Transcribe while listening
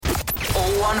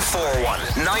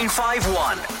0141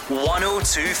 951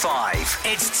 1025.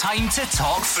 It's time to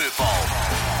talk football.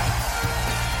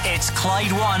 It's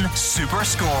Clyde One Super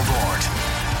Scoreboard.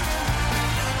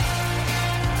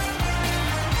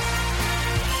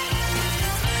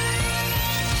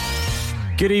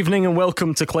 Good evening and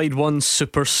welcome to Clyde One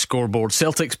Super Scoreboard.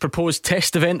 Celtic's proposed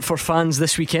test event for fans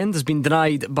this weekend has been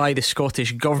denied by the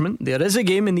Scottish Government. There is a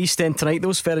game in the East End tonight, though.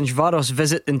 Ferencvaros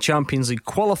visit in Champions League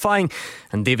qualifying,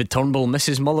 and David Turnbull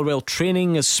misses Motherwell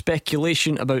training as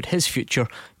speculation about his future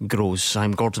grows.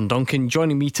 I'm Gordon Duncan.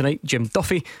 Joining me tonight, Jim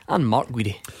Duffy and Mark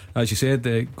Guidi. As you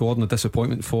said, Gordon, a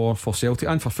disappointment for Celtic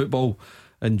and for football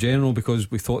in general, because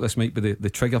we thought this might be the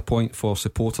trigger point for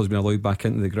supporters being allowed back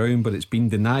into the ground, but it's been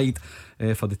denied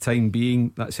for the time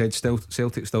being. That said,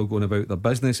 Celtic still going about their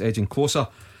business, edging closer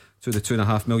to the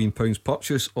 £2.5 million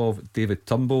purchase of David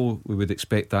Turnbull. We would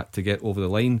expect that to get over the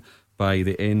line by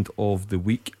the end of the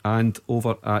week. And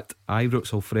over at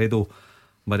Ibrox, Alfredo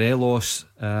Morelos,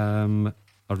 are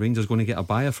Rangers going to get a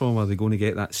buyer from? Are they going to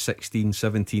get that 16,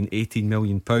 17, 18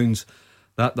 million pounds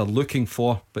that they're looking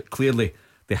for? But clearly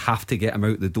they have to get him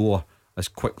out the door as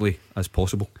quickly as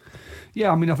possible.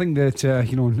 Yeah, I mean, I think that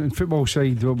in football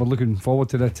side, we're looking forward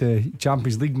to that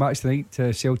Champions League match tonight,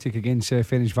 Celtic against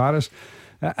Ferencvaros.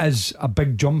 It is a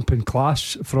big jump in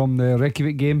class from the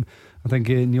Reykjavik game. I think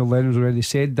Neil Lennon's already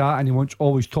said that, and he wants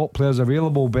always top players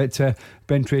available. But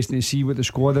be interesting to see what the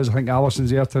squad is. I think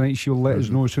Alisson's there tonight. She'll let us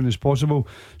know as soon as possible.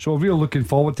 So we're really looking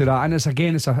forward to that. And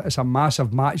it's a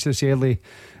massive match this early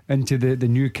into the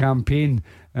new campaign.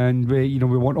 And we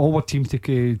want all our teams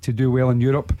to do well in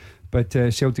Europe. But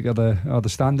Celtic are the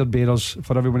standard bearers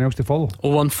for everyone else to follow.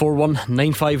 0141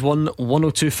 951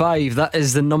 1025. That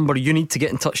is the number you need to get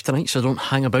in touch tonight, so don't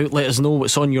hang about. Let us know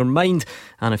what's on your mind,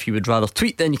 and if you would rather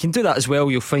tweet, then you can do that as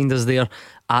well. You'll find us there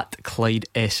at Clyde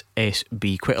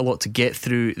SSB. Quite a lot to get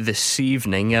through this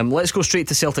evening. Let's go straight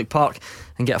to Celtic Park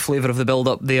and get a flavour of the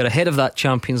build-up there ahead of that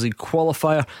Champions League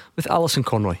qualifier with Alison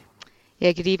Conroy.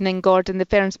 Yeah, good evening, Gordon. The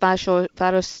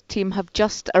Ferencvaros team have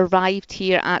just arrived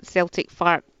here at Celtic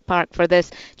Park for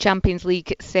this Champions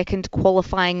League second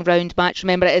qualifying round match.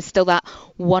 Remember, it is still that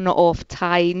one-off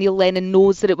tie. Neil Lennon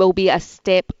knows that it will be a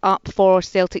step up for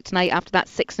Celtic tonight after that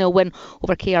 6-0 win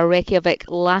over KR Reykjavik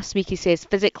last week. He says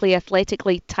physically,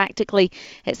 athletically, tactically,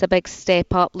 it's a big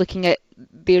step up. Looking at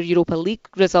their Europa League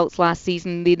results last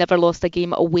season, they never lost a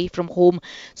game away from home,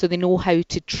 so they know how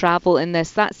to travel in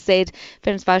this. That said,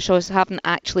 Ferencvaros haven't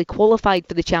actually qualified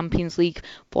for the Champions League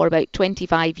for about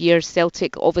 25 years.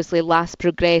 Celtic obviously last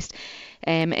progressed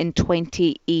in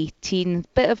 2018.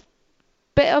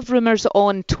 Bit of rumours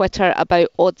on Twitter about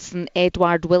Odsonne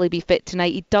Edouard. Will he be fit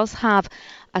tonight? He does have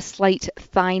a slight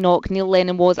thigh knock. Neil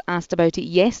Lennon was asked about it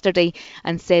yesterday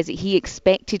and says he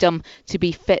expected him to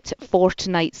be fit for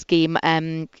tonight's game.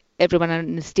 Everyone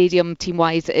in the stadium,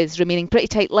 team-wise, is remaining pretty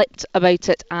tight-lipped about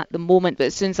it at the moment, but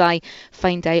as soon as I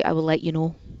find out, I will let you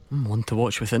know. One to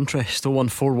watch with interest.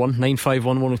 0141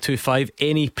 951 1025.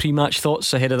 Any pre-match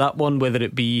thoughts ahead of that one, whether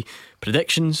it be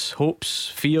predictions, hopes,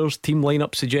 fears, team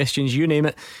lineup suggestions, you name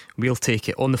it, we'll take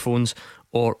it on the phones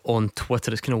or on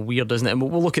Twitter. It's kind of weird, isn't it? And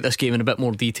we'll look at this game in a bit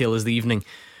more detail as the evening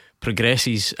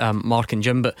progresses, Mark and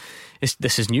Jim, but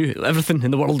this is new. Everything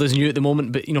in the world is new at the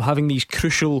moment, but having these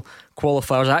crucial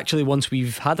qualifiers, actually once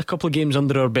we've had a couple of games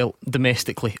under our belt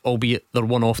domestically, albeit they're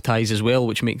one-off ties as well,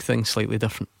 which make things slightly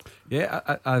different.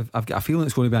 Yeah, I've got a feeling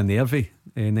it's going to be a nervy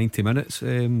 90 minutes.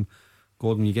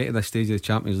 Gordon, you get to this stage of the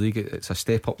Champions League, it's a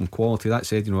step up in quality. That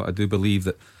said, I do believe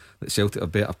that Celtic are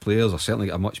better players, or certainly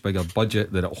got a much bigger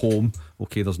budget. They're at home.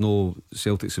 Okay, there's no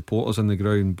Celtic supporters in the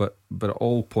ground, but it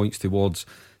all points towards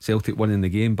Celtic winning the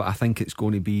game. But I think it's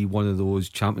going to be one of those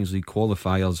Champions League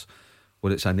qualifiers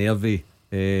where it's a nervy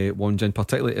one, Jim,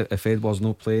 particularly if Edouard's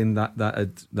not playing.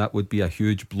 That would be a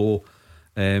huge blow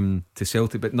to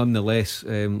Celtic. But nonetheless,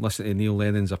 listening to Neil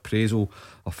Lennon's appraisal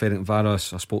of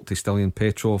Ferencvaros, I spoke to Stilian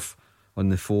Petrov on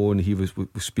the phone. He was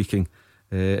speaking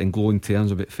in glowing terms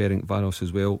about Ferencvaros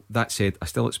as well. That said, I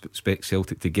still expect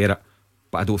Celtic to get it,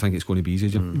 but I don't think it's going to be easy,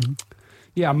 Jim.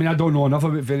 Yeah, I mean, I don't know enough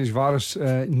about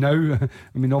Ferencvaros now.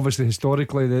 I mean, obviously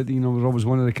historically, they're always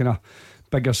one of the kind of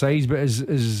bigger sides, but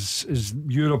as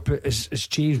Europe has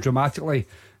changed dramatically,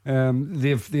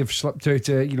 they've slipped out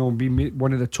to being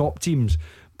one of the top teams.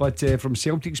 But from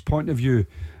Celtic's point of view,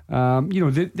 they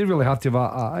really have to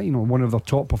have one of their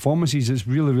top performances. It's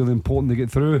really, really important to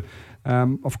get through.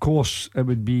 Of course, it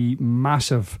would be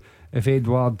massive if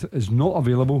Edouard is not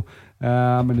available.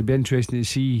 And it'd be interesting to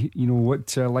see, what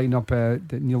lineup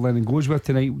that Neil Lennon goes with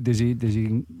tonight. Does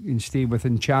he stay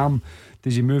within charm?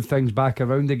 Does he move things back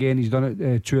around again? He's done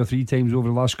it 2 or 3 times over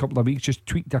the last couple of weeks, just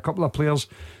tweaked a couple of players.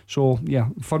 So yeah,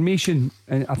 formation,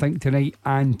 I think tonight,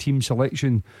 and team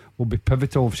selection will be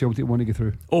pivotal if Celtic want to get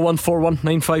through. 0141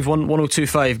 951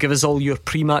 1025. Give us all your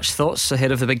pre-match thoughts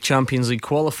ahead of the big Champions League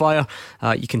qualifier.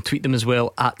 You can tweet them as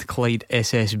well at Clyde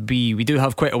SSB. We do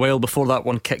have quite a while before that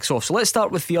one kicks off, so let's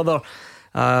start with the other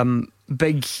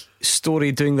big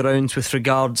story doing the rounds with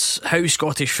regards how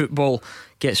Scottish football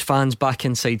gets fans back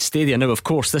inside stadia. Now, of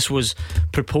course, this was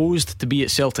proposed to be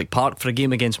at Celtic Park for a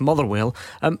game against Motherwell,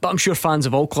 but I'm sure fans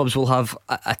of all clubs will have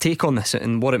a take on this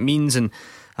and what it means and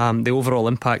the overall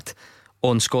impact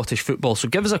on Scottish football. So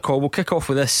give us a call. We'll kick off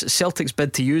with this. Celtic's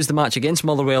bid to use the match against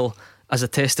Motherwell as a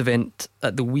test event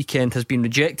at the weekend has been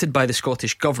rejected by the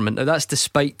Scottish Government. Now, that's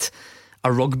despite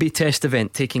a rugby test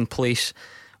event taking place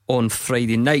on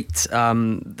Friday night.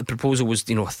 The proposal was,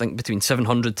 I think between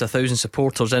 700 to 1,000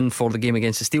 supporters in for the game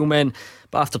against the Steelmen,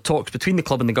 but after talks between the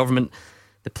club and the government,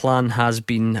 the plan has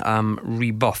been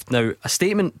rebuffed. Now, a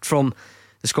statement from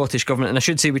the Scottish Government, and I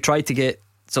should say we tried to get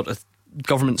sort of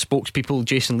government spokespeople,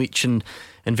 Jason Leach and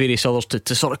various others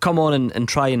to sort of come on and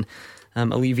try and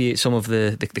alleviate some of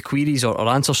the queries or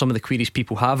answer some of the queries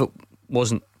people have. It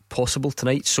wasn't possible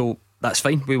tonight, so that's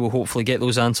fine. We will hopefully get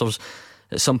those answers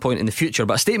at some point in the future.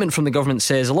 But a statement from the government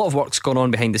says a lot of work's gone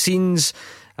on behind the scenes.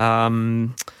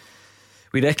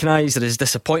 We recognise there is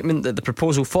disappointment that the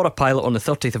proposal for a pilot on the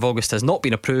 30th of August has not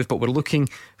been approved, but we're looking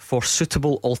for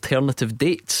suitable alternative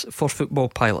dates for football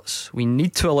pilots. We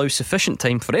need to allow sufficient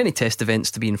time for any test events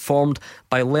to be informed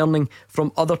by learning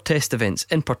from other test events,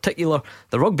 in particular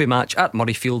the rugby match at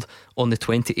Murrayfield on the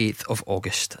 28th of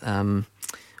August. What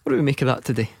do we make of that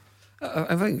today?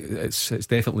 I think it's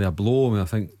definitely a blow. I mean, I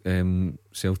think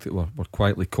Celtic were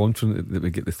quietly confident that we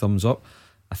get the thumbs up.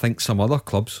 I think some other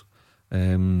clubs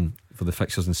for the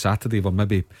fixtures on Saturday were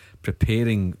maybe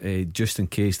preparing just in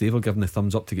case they were given the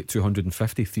thumbs up to get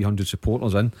 250, 300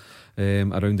 supporters in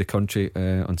around the country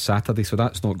on Saturday. So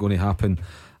that's not going to happen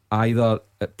either.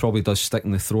 It probably does stick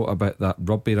in the throat a bit that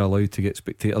rugby are allowed to get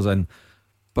spectators in.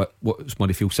 But what's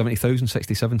Murrayfield, 70,000,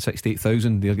 67,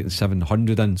 68,000? They're getting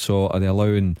 700 in. So are they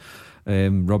allowing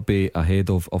rugby ahead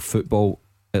of football?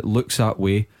 It looks that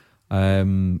way,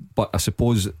 but I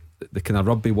suppose the kind of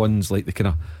rugby ones, like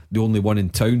the only one in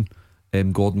town,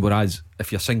 Gordon. Whereas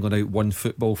if you're singling out one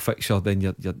football fixture, then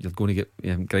you're going to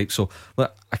get gripes. So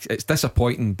look, it's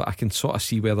disappointing, but I can sort of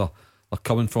see where they're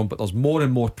coming from. But there's more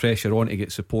and more pressure on to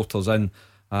get supporters in,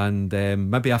 and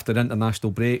maybe after the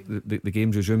international break, the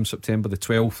games resume September the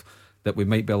 12th. That we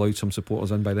might be allowed some supporters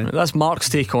in by then. That's Mark's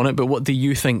take on it, but what do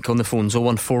you think on the phones?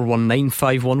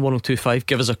 01419511025.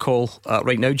 Give us a call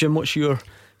right now. Jim, what's your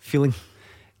feeling?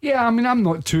 Yeah, I mean, I'm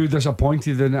not too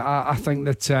disappointed in it. I think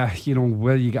that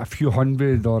where you get a few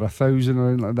hundred or 1,000 or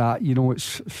anything like that,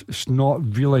 it's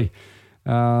not really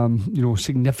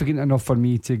significant enough for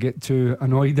me to get too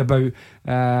annoyed about.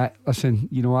 Listen,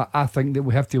 I think that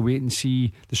we have to wait and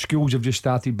see. The schools have just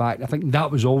started back. I think that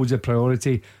was always a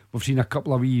priority. We've seen a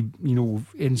couple of wee,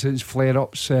 incidents,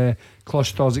 flare-ups,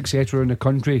 clusters, etc. in the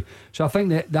country. So I think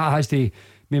that has to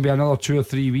maybe another 2 or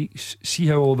 3 weeks, see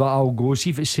how all that all goes, see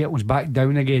if it settles back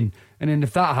down again. And then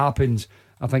if that happens,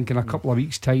 I think in a couple of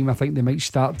weeks' time, I think they might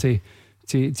start to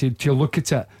look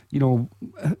at it,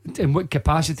 in what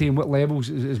capacity and what levels,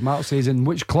 as Mark says, and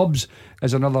which clubs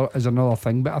is another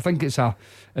thing. But I think it's a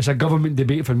government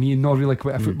debate for me, and not really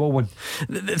quite a football one.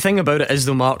 The thing about it is,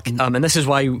 though, Mark, and this is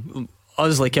why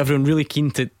us, like everyone, really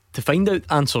keen to find out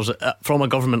answers from a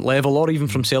government level, or even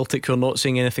from Celtic, who are not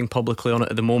saying anything publicly on it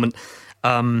at the moment.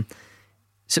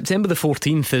 September the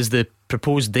 14th is the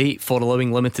proposed date for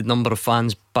allowing limited number of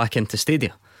fans back into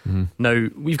stadia. Now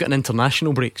we've got an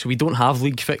international break, so we don't have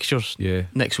league fixtures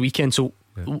next weekend. So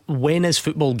when is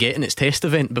football getting its test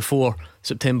event before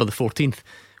September the 14th?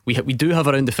 We do have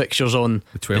around the fixtures on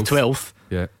the 12th.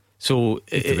 Yeah. So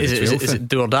is it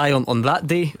do or die on that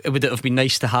day? Would it have been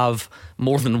nice to have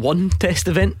more than one test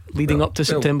event leading up to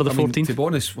September the 14th? To be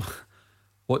honest,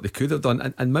 what they could have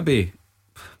done, and maybe,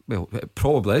 well, it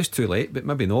probably is too late, but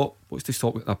maybe not. What's to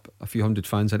stop a few hundred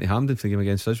fans into Hampden for the game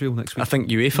against Israel next week? I think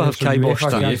UEFA have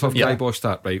kiboshed that. UEFA have kiboshed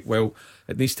that, right? Well,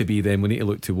 it needs to be then. We need to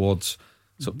look towards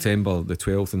September the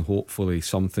 12th, and hopefully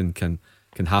something can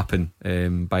happen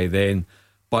by then.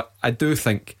 But I do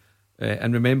think,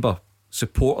 and remember,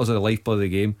 supporters are the lifeblood of the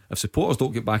game. If supporters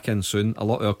don't get back in soon, a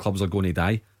lot of our clubs are going to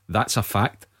die. That's a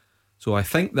fact. So I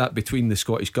think that between the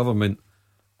Scottish Government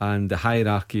and the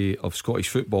hierarchy of Scottish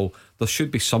football, there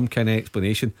should be some kind of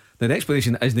explanation. Now, the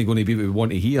explanation isn't going to be what we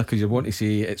want to hear, because you want to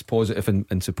say it's positive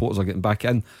and supporters are getting back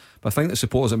in. But I think the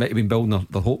supporters that might have been building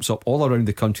their hopes up all around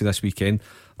the country this weekend,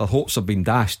 their hopes have been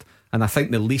dashed. And I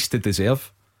think the least they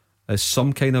deserve is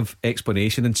some kind of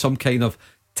explanation and some kind of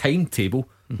timetable,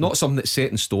 not something that's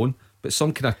set in stone, but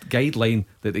some kind of guideline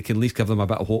that they can at least give them a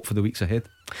bit of hope for the weeks ahead.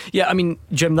 Yeah, I mean,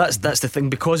 Jim, that's the thing,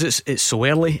 because it's so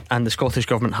early and the Scottish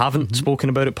Government haven't spoken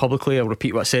about it publicly. I'll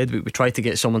repeat what I said. We tried to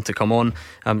get someone to come on.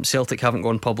 Celtic haven't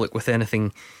gone public with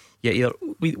anything yet either.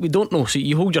 We don't know, so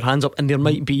you hold your hands up, and there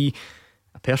might be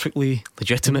a perfectly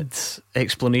legitimate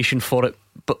explanation for it.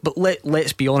 But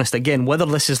let's be honest again, whether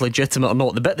this is legitimate or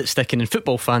not, the bit that's sticking in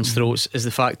football fans' throats is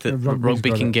the fact that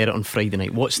rugby can get it on Friday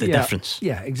night. What's the difference?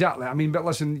 Yeah, exactly. I mean, but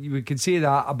listen, we could say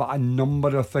that about a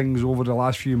number of things over the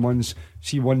last few months.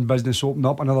 See one business open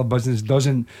up, another business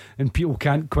doesn't, and people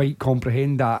can't quite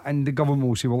comprehend that, and the government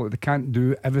will say, well, look, they can't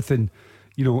do everything,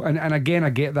 you know. And again, I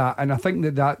get that, and I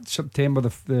think that September the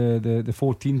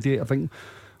 14th date, I think,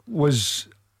 was,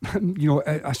 you know,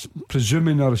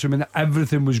 assuming that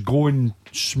everything was going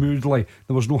smoothly,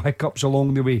 there was no hiccups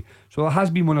along the way. So there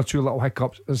has been one or two little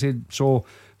hiccups, as I said. So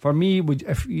for me,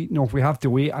 if we have to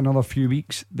wait another few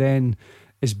weeks, then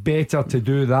it's better to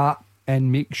do that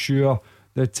and make sure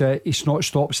that it's not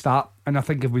stop-start. And I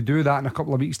think if we do that in a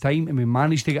couple of weeks' time and we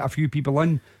manage to get a few people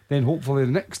in, then hopefully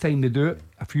the next time they do it,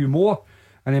 a few more,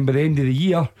 and then by the end of the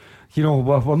year, you know,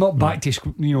 we're not back to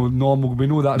normal. We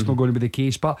know that's not going to be the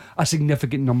case, but a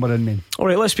significant number in then.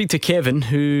 Alright, let's speak to Kevin,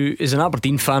 who is an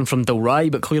Aberdeen fan from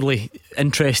Dalry, but clearly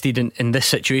interested in this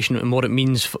situation and what it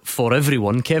means for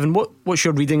everyone. Kevin, what's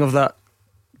your reading of that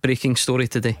breaking story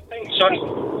today? I think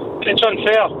it's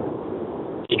unfair.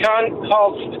 You can't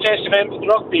have a test event for the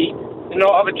rugby and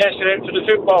not have a test event for the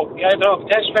football. You either have a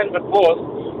test event for both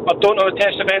or don't have a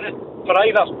test event for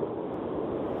either.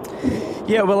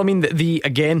 Yeah, well, I mean, the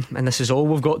again, and this is all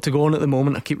we've got to go on at the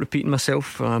moment, I keep repeating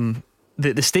myself,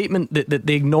 the statement,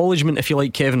 the acknowledgement, if you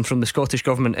like, Kevin, from the Scottish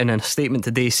Government in a statement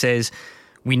today says,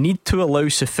 we need to allow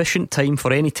sufficient time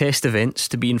for any test events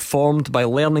to be informed by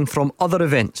learning from other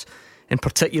events, in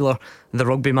particular the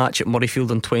rugby match at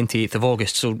Murrayfield on 28th of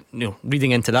August. So, you know,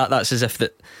 reading into that's as if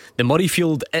the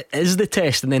Murrayfield is the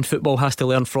test and then football has to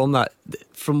learn from that.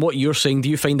 From what you're saying, do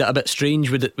you find that a bit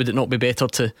strange? Would it not be better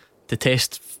to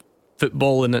test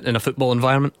football in a football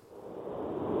environment?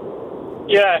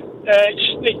 Yeah,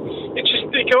 it's just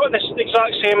they go at this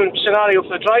exact same scenario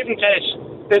for the driving tests.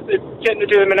 They're getting to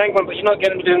do them in England, but you're not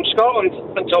getting to do them in Scotland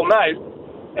until now.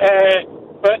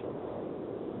 But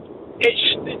it's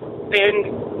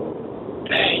then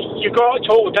you've got a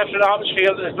total different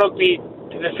atmosphere to the rugby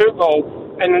to the football,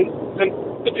 and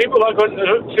the people that are going to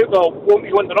the football won't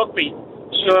be going to rugby.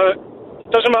 So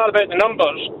it doesn't matter about the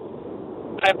numbers.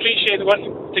 I appreciate the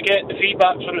wanting to get the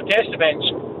feedback from the test events,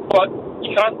 but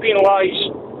you can't penalise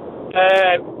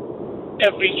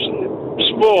every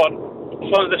sport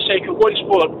for the sake of one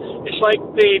sport. It's like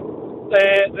they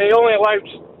only allowed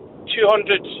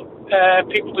 200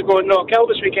 people to go and knock hill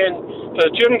this weekend for the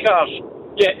touring cars.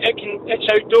 Yeah, it's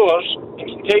outdoors and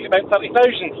can take about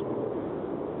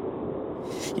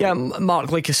 30,000. Yeah,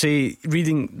 Mark, like I say,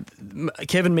 reading,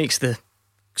 Kevin makes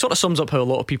sort of sums up how a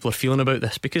lot of people are feeling about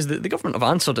this, because the government have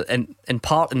answered it in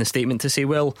part in the statement to say,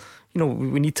 well, you know,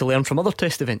 we need to learn from other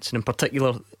test events, and in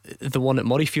particular the one at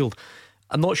Murrayfield.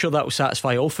 I'm not sure that will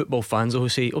satisfy all football fans who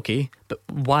say, okay, but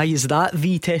why is that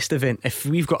the test event? If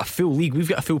we've got a full league, we've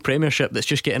got a full Premiership that's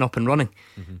just getting up and running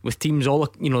with teams all,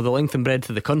 you know, the length and breadth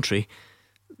of the country,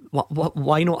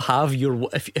 why not have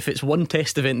if it's one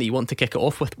test event that you want to kick it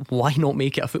off with, why not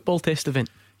make it a football test event?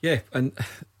 Yeah, and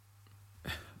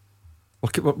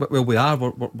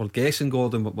we're guessing,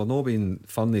 Gordon, but we're not being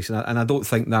funny, and I don't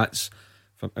think that's,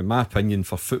 in my opinion,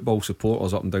 for football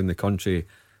supporters up and down the country,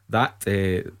 that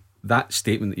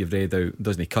statement that you've read out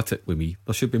doesn't cut it with me.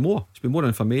 There should be more. There should be more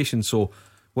information. So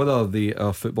whether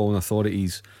our footballing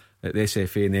authorities at the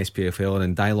SFA and the SPFL are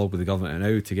in dialogue with the government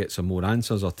now to get some more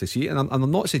answers or to see it, and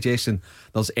I'm not suggesting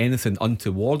there's anything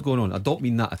untoward going on. I don't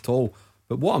mean that at all.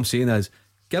 But what I'm saying is,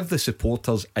 give the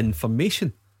supporters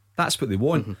information. That's what they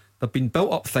want. They've been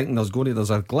built up thinking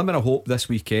there's a glimmer of hope this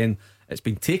weekend. It's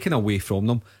been taken away from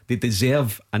them. They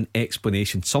deserve an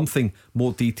explanation, something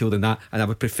more detailed than that. And I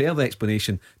would prefer the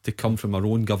explanation to come from our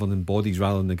own governing bodies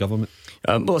rather than the government.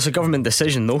 Well, it's a government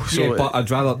decition, though. So yeah, but I'd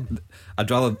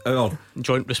rather our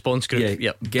joint response group.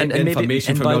 Get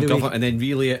information from our government and then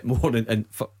relay it more in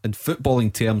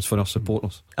footballing terms for our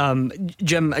supporters.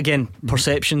 Jim, again,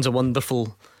 perception's a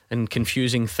wonderful and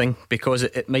confusing thing, because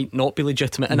it might not be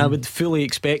legitimate, and I would fully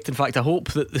expect, in fact I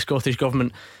hope, that the Scottish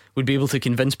Government would be able to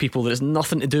convince people that it's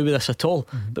nothing to do with this at all.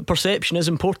 But perception is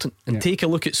important. And take a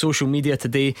look at social media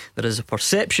today. There is a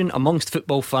perception amongst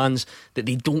football fans that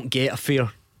they don't get a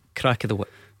fair crack of the whip.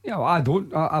 Yeah, well,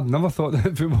 I've never thought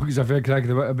that football is a fair crack of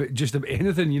the whip about just about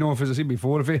anything. You know, if, as I said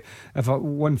before, if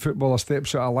one footballer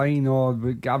steps out of line, or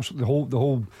absolutely the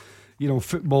whole, you know,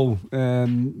 football,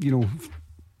 you know,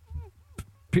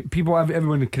 people,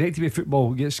 everyone connected with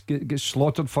football gets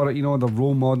slaughtered for it. You know, the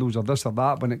role models or this or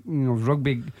that. When it, you know,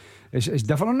 rugby is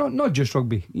different. Not just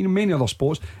rugby. You know, many other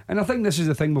sports. And I think this is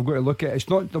the thing we've got to look at. It's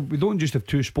not that we don't just have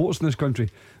two sports in this country.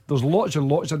 There's lots and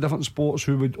lots of different sports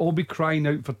who would all be crying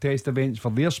out for test events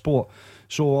for their sport.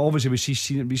 So obviously we've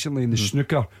seen it recently in the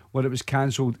snooker where it was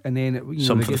cancelled, and then it, you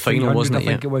know, for the final, wasn't it? I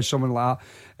think it was something like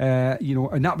that. You know,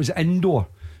 and that was indoor.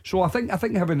 So I think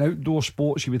having outdoor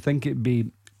sports, you would think it'd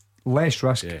be less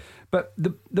risk. But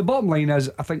the bottom line is,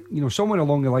 I think, you know, somewhere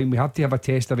along the line we have to have a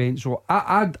test event. So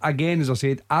I again, as I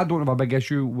said, I don't have a big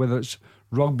issue whether it's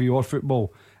rugby or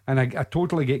football. And I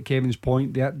totally get Kevin's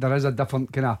point. There is a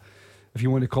different kind of, if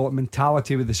you want to call it,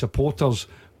 mentality with the supporters.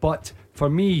 But for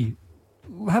me,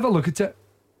 have a look at it.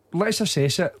 Let's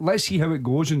assess it. Let's see how it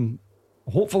goes, and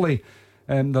hopefully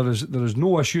there is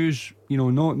no issues. You know,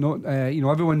 you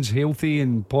know, everyone's healthy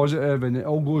and positive, and it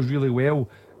all goes really well.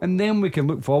 And then we can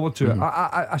look forward to it.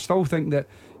 I still think that,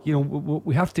 you know,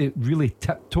 we have to really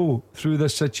tiptoe through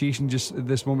this situation just at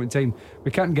this moment in time.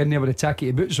 We can't get in there with a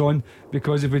tacky boots on,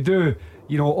 because if we do,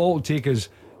 you know, all it'll take is,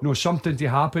 you know, something to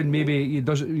happen. Maybe it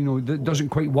doesn't, you know, it doesn't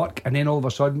quite work, and then all of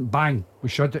a sudden, bang, we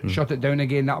shut it down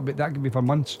again. That could be for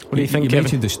months. What do you think, You Kevin?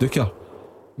 mentioned the snooker.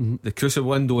 The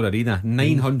Crucible Indoor Arena,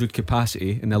 900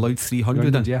 capacity, and they allowed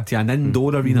 300 in to an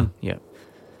indoor arena. Yeah.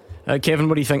 Kevin,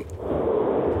 what do you think?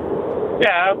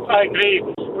 Yeah, I agree.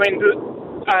 I mean,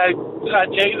 I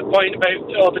take the point about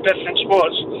all the different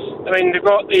sports. I mean, they've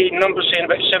got the numbers saying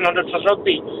about 700 for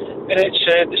rugby, and it's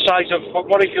the size of what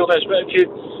Murrayfield is. But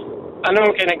I know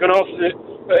I'm kind of going off it,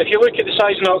 but if you look at the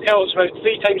size of Knockhill, it's about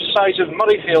 3 times the size of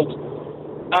Murrayfield,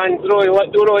 and they're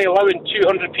only allowing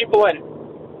 200 people in.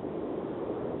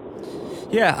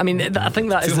 Yeah, I mean, I think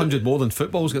that is 200 more than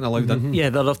football's getting allowed in. Yeah,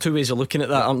 there are two ways of looking at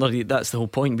that, aren't there? That's the whole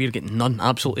point. We're getting none,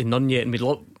 absolutely none yet, and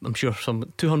I'm sure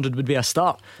some 200 would be a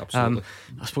start. Absolutely.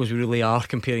 I suppose we really are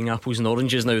comparing apples and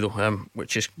oranges now, though,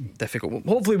 which is difficult.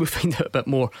 Hopefully we'll find out a bit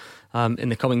more in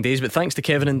the coming days. But thanks to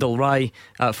Kevin and Dalry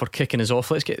for kicking us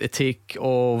off. Let's get the take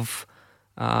of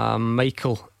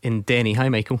Michael in Denny. Hi,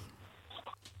 Michael.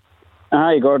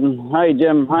 Hi, Gordon. Hi,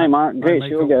 Jim. Hi, Mark. Great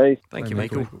show, guys. Thank you,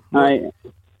 Michael. Hi.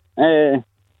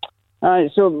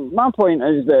 So my point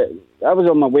is that I was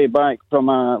on my way back from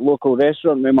a local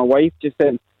restaurant with my wife just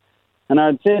then, and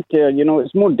I'd said to her, you know,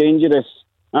 it's more dangerous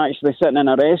actually sitting in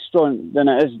a restaurant than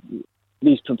it is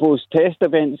these proposed test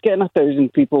events. Getting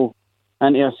 1,000 people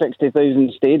into a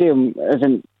 60,000 stadium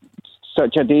isn't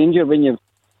such a danger when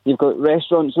you've got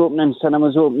restaurants opening,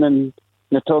 cinemas opening,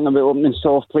 they're talking about opening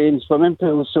soft play and swimming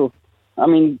pools. So, I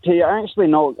mean, to actually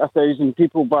knock 1,000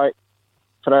 people back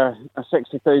for a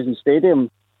 60,000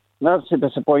 stadium, that's a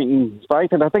disappointing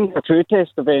fact. And I think a true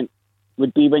test event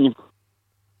would be when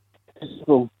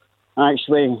you've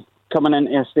actually coming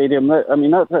into a stadium. I mean,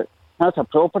 that's a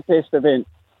proper test event.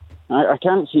 I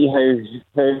can't see how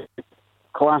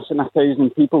classing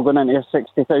 1,000 people going into a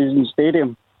 60,000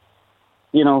 stadium,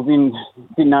 you know,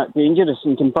 being that dangerous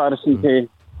in comparison to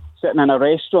sitting in a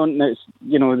restaurant that's,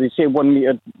 you know, they say 1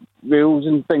 metre rules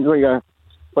and things like that.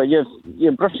 But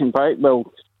you're brushing by,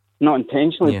 well, not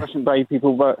intentionally brushing by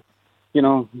people, but you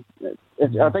know,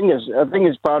 I think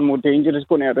it's far more dangerous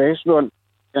going to a restaurant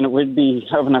than it would be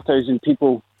having 1,000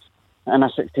 people in a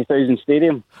 60,000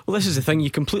 stadium. Well, this is the thing,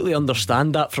 you completely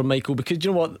understand that from Michael, because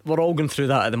you know what, we're all going through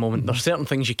that at the moment. There's certain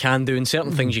things you can do and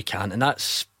certain things you can't, and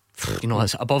that's, you know,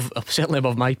 that's certainly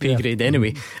above my pay grade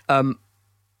anyway.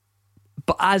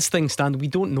 But as things stand, we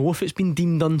don't know if it's been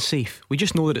deemed unsafe. We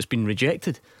just know that it's been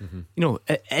rejected. You know,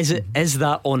 is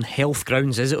that on health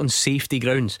grounds? Is it on safety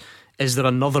grounds? Is there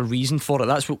another reason for it?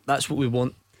 That's what we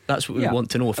want. That's what we want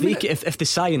to know. If the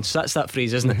science, that's that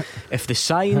phrase, isn't it? If the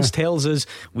science tells us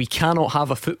we cannot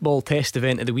have a football test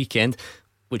event at the weekend,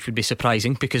 which would be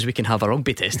surprising because we can have a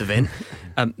rugby test event,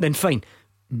 then fine.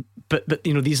 But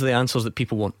you know, these are the answers that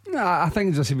people want. I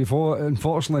think, as I said before,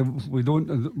 unfortunately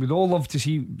we'd all love to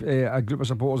see a group of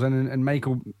supporters in, and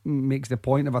Michael makes the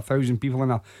point of 1,000 people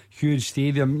in a huge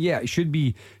stadium. Yeah, it should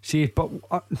be safe, but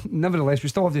nevertheless we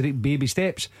still have to take baby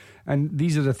steps, and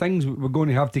these are the things we're going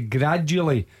to have to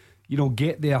gradually, you know,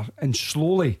 get there, and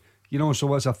slowly, you know.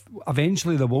 So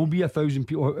eventually there will be 1,000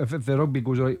 people. If the rugby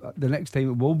goes right, the next time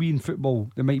it will be in football.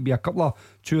 There might be a couple of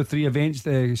 2 or 3 events,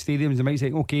 stadiums. They might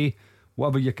say, okay,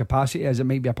 whatever your capacity is. It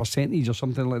might be a percentage or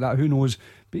something like that, who knows,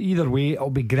 but either way it'll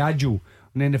be gradual.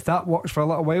 And then if that works for a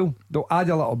little while, they'll add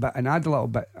a little bit and add a little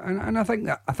bit, and I think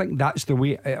that's the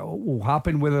way it will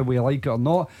happen, whether we like it or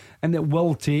not. And it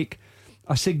will take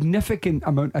a significant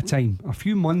amount of time, a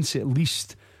few months at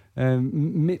least,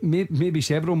 maybe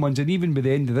several months. And even by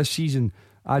the end of this season,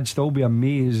 I'd still be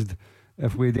amazed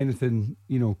if we had anything,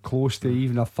 close to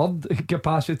even a third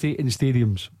capacity in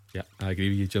stadiums. Yeah, I agree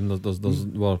with you, Jim.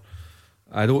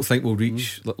 I don't think we'll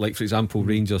reach, like for example,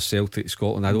 Rangers, Celtic,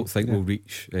 Scotland. I don't think we'll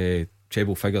reach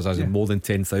treble figures, as in more than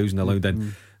 10,000 allowed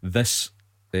in this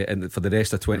and for the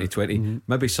rest of 2020.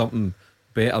 Maybe something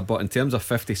better, but in terms of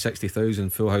 50,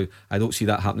 60,000 full house, I don't see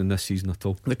that happening this season at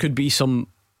all. There could be some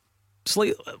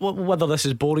slight, whether this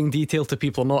is boring detail to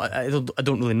people or not, I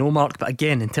don't really know, Mark. But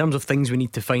again, in terms of things we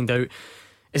need to find out,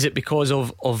 is it because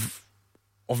of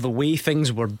the way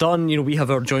things were done? We have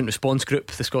our joint response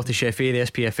group, the Scottish FA, the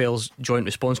SPFL's joint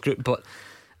response group, but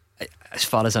as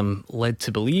far as I'm led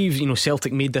to believe,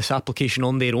 Celtic made this application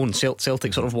on their own.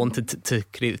 Celtic sort of wanted to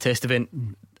create the test event,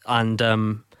 and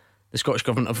the Scottish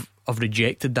Government have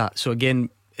rejected that. So again,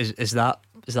 is that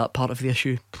part of the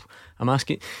issue? I'm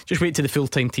asking. Just wait to the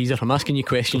full-time teaser. I'm asking you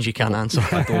questions you can't answer.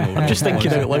 I don't know. I'm just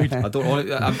thinking out loud. I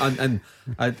don't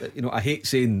know. I hate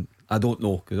saying I don't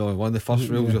know, because one of the first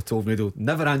rules you're told, radio,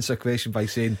 never answer a question by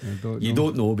saying you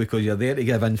don't know, because you're there to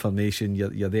give information.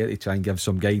 You're there to try and give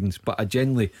some guidance. But I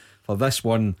generally, for this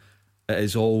one, it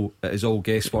is all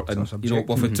guesswork. And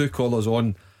with the two callers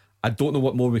on, I don't know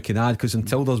what more we can add, because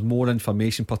until there's more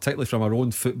information, particularly from our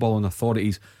own footballing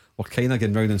authorities, we're kind of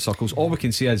going round in circles. All we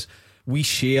can say is we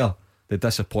share the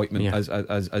disappointment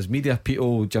as media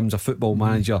people. Jim's a football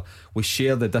manager. We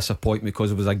share the disappointment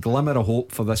because it was a glimmer of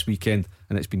hope for this weekend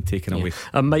and it's been taken away.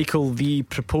 Michael, the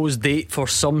proposed date for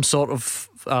some sort of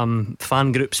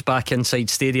fan groups back inside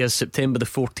stadia is September the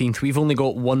 14th. We've only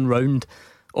got one round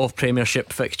of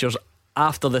Premiership fixtures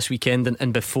after this weekend,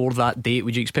 and before that date,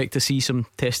 would you expect to see some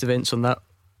test events on that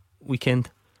weekend?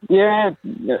 Yeah,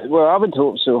 well, I would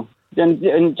hope so.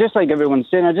 And just like everyone's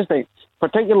saying, I just think,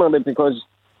 particularly because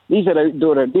these are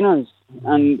outdoor arenas,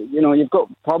 and you've got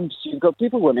pubs, you've got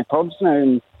people going to pubs now,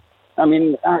 and I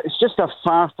mean it's just a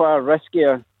far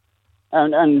riskier,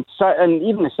 and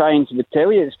even the science would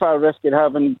tell you it's far riskier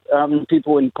having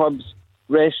people in pubs,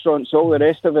 restaurants, all the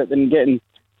rest of it, than getting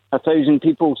 1,000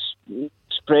 people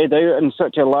spread out in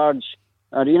such a large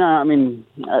arena. I mean,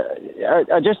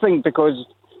 I just think because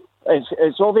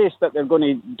it's obvious that they're going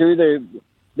to do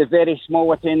the very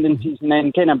small attendances and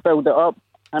then kind of build it up.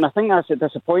 And I think that's the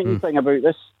disappointing thing about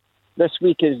this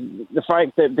week, is the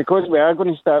fact that because we are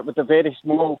going to start with a very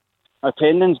small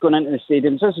attendance going into the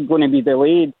stadiums, this is going to be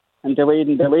delayed. And I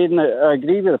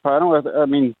agree with the panel. I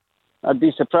mean, I'd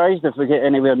be surprised if we get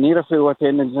anywhere near a full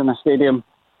attendance in a stadium.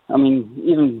 I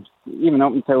mean, even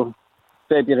up until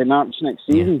February, March next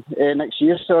year.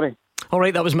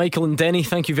 Alright, that was Michael and Denny.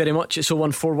 Thank you very much. It's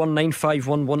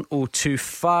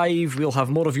 01419511025. We'll have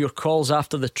more of your calls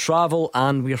after the travel,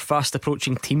 and we're fast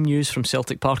approaching team news from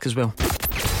Celtic Park as well.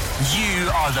 You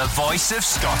are the voice of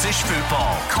Scottish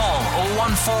football. Call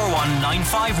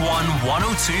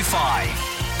 01419511025.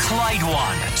 Clyde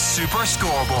One Super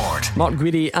Scoreboard. Mark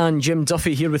Guidi and Jim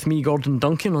Duffy here with me, Gordon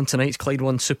Duncan, on tonight's Clyde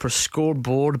One Super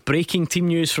Scoreboard. Breaking team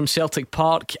news from Celtic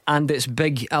Park, and it's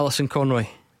big. Alison Conroy.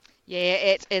 Yeah,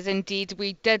 it is indeed.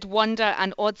 We did wonder,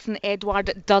 and Odsonne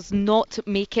Edouard does not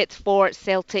make it for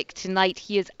Celtic tonight.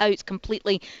 He is out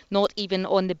completely, not even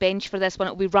on the bench for this one.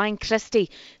 It'll be Ryan Christie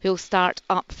who'll start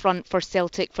up front for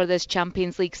Celtic for this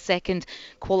Champions League second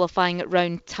qualifying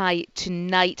round tie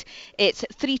tonight. It's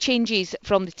 3 changes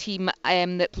from the team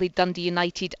that played Dundee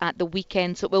United at the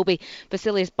weekend. So it will be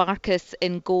Vasilis Barkas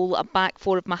in goal, a back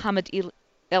four of Mohamed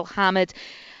Elhamed,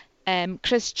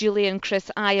 Chris Julian, Chris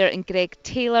Ayer and Greg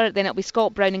Taylor. Then it'll be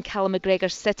Scott Brown and Callum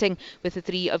McGregor sitting with the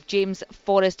 3 of James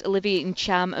Forrest, Olivier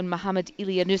Ncham and Mohamed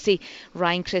Ilianusi.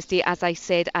 Ryan Christie, as I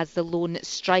said, as the lone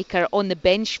striker. On the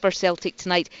bench for Celtic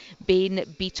tonight, Bain,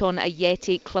 Beaton,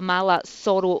 Ayeti, Klamala,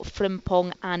 Soro,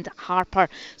 Frimpong and Harper.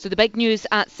 So the big news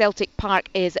at Celtic Park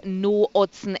is no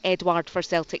Odsonne Edouard for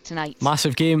Celtic tonight.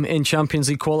 Massive game in Champions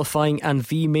League qualifying, and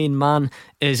the main man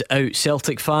is out.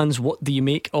 Celtic fans, what do you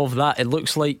make of that? It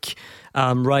looks like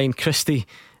Ryan Christie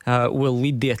will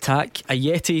lead the attack.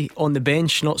 Ayeti on the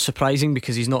bench, not surprising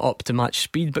because he's not up to match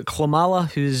speed, but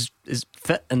Klamala, who is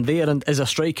fit and there and is a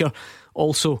striker,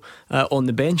 also on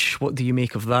the bench. What do you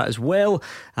make of that as well?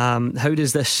 How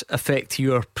does this affect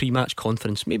your pre-match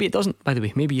confidence? Maybe it doesn't, by the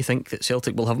way. Maybe you think that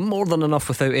Celtic will have more than enough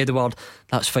without Edouard.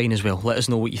 That's fine as well. Let us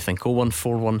know what you think.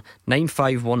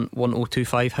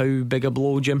 01419511025. How big a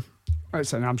blow, Jim?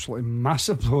 It's an absolutely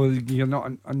massive blow. You're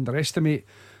not underestimate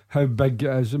how big it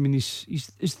is. I mean,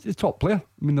 he's the top player.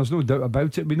 I mean, there's no doubt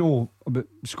about it. We know about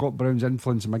Scott Brown's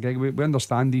influence in McGregor. We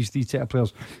understand these set of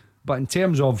players, but in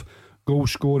terms of goal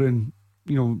scoring,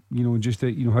 just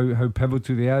how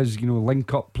pivotal he is.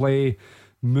 Link up play,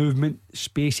 movement,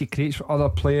 space he creates for other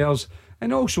players,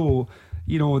 and also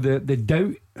the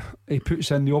doubt he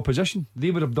puts in the opposition.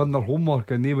 They would have done their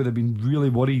homework and they would have been really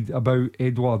worried about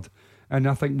Edouard. And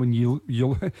I think when you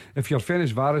if you're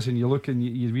Ferencváros and you look and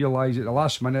you realise at the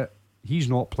last minute he's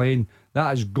not playing, that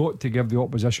has got to give the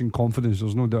opposition confidence.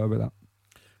 There's no doubt about that.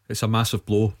 It's a massive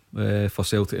blow for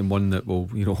Celtic, and one that will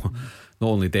not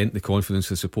only dent the confidence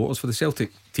of the supporters for the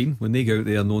Celtic team when they go out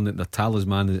there knowing that their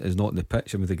talisman is not in the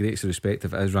pitch. And with the greatest respect,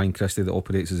 if it is Ryan Christie that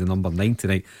operates as a number 9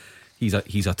 tonight, he's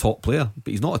a top player,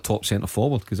 but he's not a top centre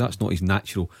forward because that's not his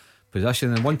natural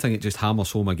position. And one thing it just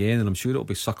hammers home again, and I'm sure it'll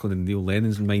be suckling in Neil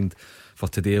Lennon's mind for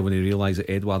today when he realised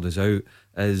that Edouard is out,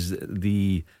 is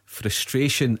the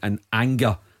frustration and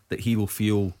anger that he will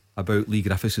feel about Lee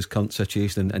Griffiths' current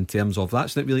situation in terms of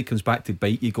that's when it really comes back to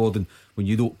bite you, Gordon, when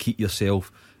you don't keep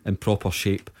yourself in proper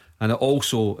shape. And it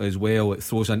also as well, it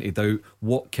throws into doubt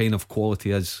what kind of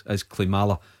quality is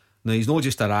Klimala. Now he's not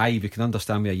just arrived, you can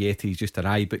understand with a Yeti he's just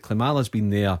arrived, but Klimala's been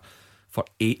there for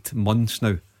 8 months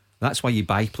now. That's why you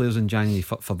buy players in January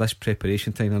for this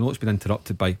preparation time. I know it's been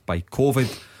interrupted by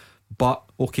COVID, but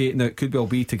okay, now it could well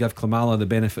be to give Klimala the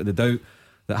benefit of the doubt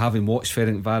that having watched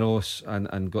Ferencváros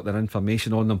and got their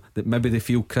information on them, that maybe they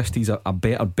feel Christie's a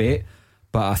better bet.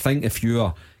 But I think if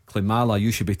you're Klimala,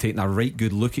 you should be taking a right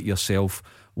good look at yourself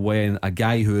when a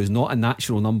guy who is not a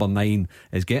natural number 9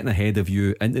 is getting ahead of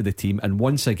you into the team. And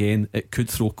once again, it could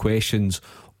throw questions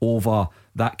over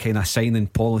that kind of signing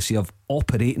policy of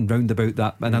operating round about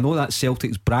that. And I know that's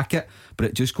Celtic's bracket, but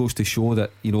it just goes to show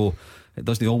that it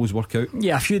doesn't always work out.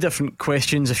 Yeah, a few different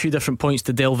questions, a few different points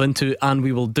to delve into, and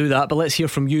we will do that. But let's hear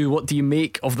from you. What do you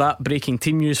make of that breaking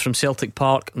team news from Celtic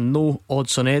Park? No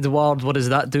odds on Edouard. What does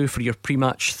that do for your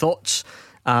pre-match thoughts?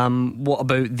 What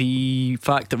about the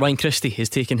fact that Ryan Christie has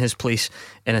taken his place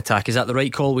in attack? Is that the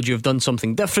right call? Would you have done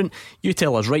something different? You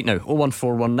tell us right now.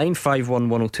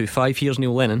 01419511025. Here's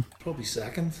Neil Lennon. Probably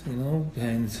second,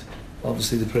 behind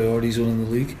obviously the priorities winning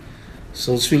the league.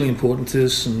 So it's really important to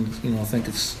us, and I think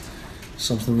it's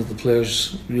something that the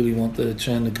players really want to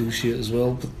try and negotiate as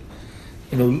well. But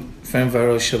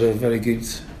Ferencváros had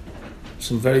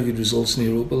some very good results in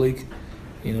the Europa League.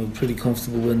 Pretty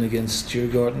comfortable win against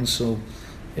Djurgården. So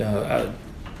I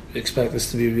expect this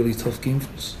to be a really tough game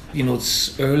for us.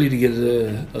 It's early to get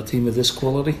a team of this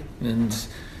quality, and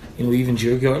even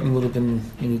Djurgården would have been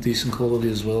decent quality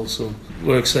as well. So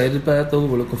we're excited by it though.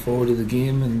 We're looking forward to the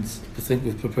game, and we think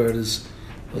we've prepared as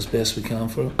best we can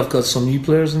for it. I've got some new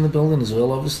players in the building as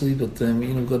well, obviously, but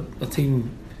we've got a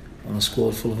team and a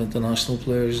squad full of international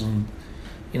players, and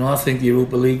I think the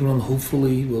Europa League run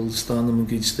hopefully will stand them in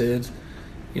good stead,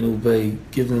 by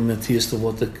giving them a taste of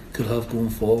what they could have going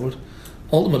forward.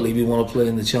 Ultimately, we want to play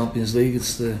in the Champions League.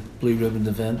 It's the blue ribbon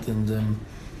event, and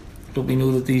but we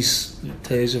know that these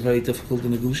ties are very difficult to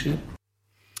negotiate.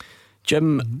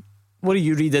 Jim, what do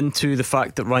you read into the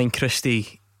fact that Ryan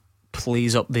Christie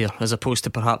plays up there as opposed to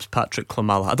perhaps Patrick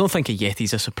Klimala? I don't think a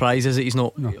Yeti's a surprise, is it? He's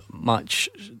not much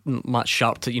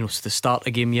sharp to start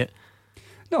a game yet.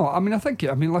 No, I think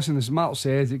listen, as Mark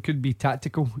says, it could be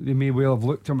tactical. They may well have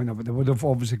looked. They would have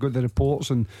obviously got the reports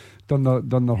and done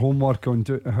their homework on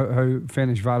how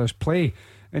Ferencváros play,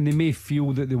 and they may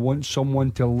feel that they want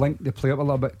someone to link the play up a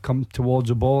little bit, come towards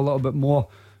the ball a little bit more,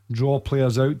 draw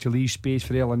players out to leave space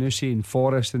for Elyounoussi and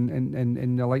Forrest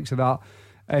and the likes of that.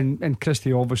 And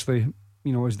Christie obviously,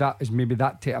 is maybe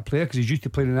that type of player because he's used to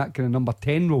playing in that kind of number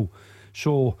 10 role.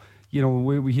 So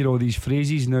we hear all these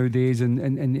phrases nowadays and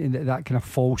that kind of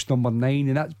false number 9,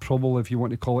 and that's probably, if you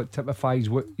want to call it, typifies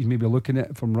what he's maybe looking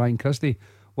at from Ryan Christie.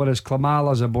 Whereas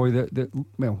Klimala's a boy that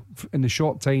in the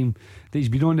short time that he's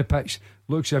been on the pitch,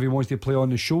 looks as if he wants to play on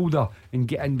the shoulder and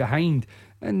get in behind.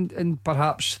 And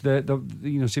perhaps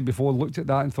say before, looked at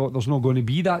that and thought there's not going to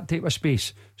be that type of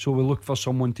space, so we look for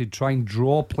someone to try and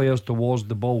draw players towards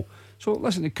the ball. So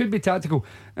listen, it could be tactical,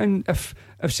 and if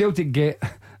Celtic get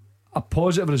a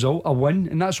positive result, a win,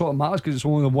 and that's what matters because it's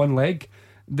only the one leg,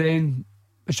 then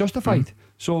it's justified.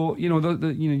 So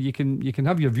you can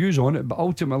have your views on it, but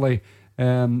ultimately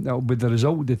that'll be the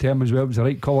result determines whether it was the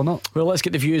right call or not. Well, let's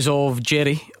get the views of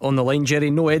Jerry on the line. Jerry,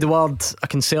 no Edouard, a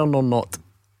concern or not?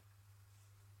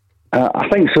 I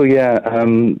think so, yeah.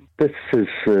 This is,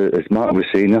 as Mark was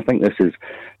saying, I think this is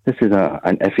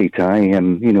an iffy tie.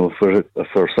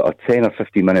 For sort of 10 or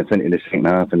 15 minutes into the second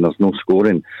half and there's no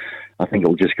scoring, I think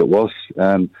it'll just get worse.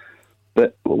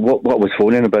 But what I was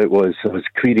phoning about was I was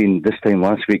querying this time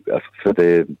last week for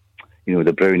the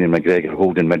the Brown and McGregor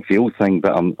holding midfield thing,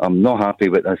 but I'm not happy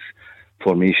with this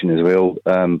formation as well.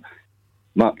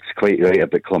 Mark's quite right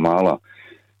about Klimala.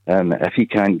 If he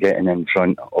can't get in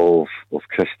front of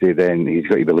Christie, then he's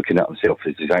got to be looking at himself.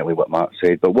 Is exactly what Mark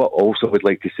said. But what I also would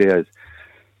like to say is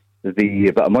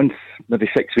about a month, maybe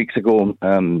 6 weeks ago,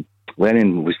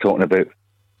 Lennon was talking about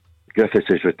Griffiths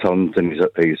has returned and he's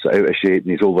out of shape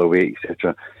and he's overweight,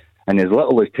 etc. And as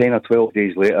little as 10 or 12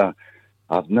 days later,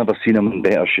 I've never seen him in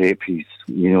better shape. He's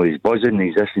buzzing,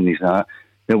 he's this and he's that.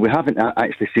 Now, we haven't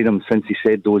actually seen him since he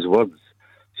said those words.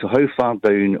 So how far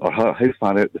down or how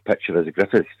far out the picture is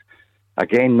Griffiths?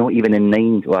 Again, not even in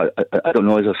 9. Well, I don't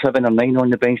know, is there 7 or 9 on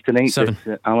the bench tonight? 7.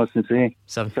 Alison say?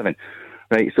 7.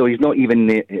 Right, so he's not even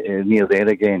near there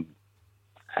again.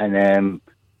 And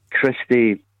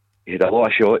Christie, he had a lot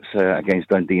of shots against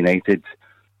Dundee United,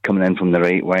 coming in from the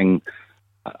right wing.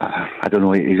 I don't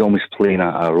know, he's almost playing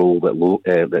a role that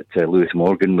Lewis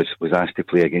Morgan was asked to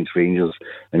play against Rangers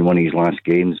in one of his last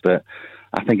games, but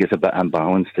I think it's a bit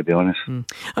imbalanced, to be honest.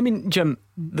 I mean, Jim,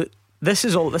 this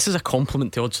is a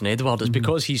compliment to Odsonne Edouard. It's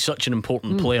because he's such an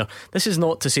important player. This is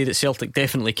not to say that Celtic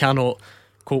definitely cannot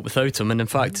cope without him, and in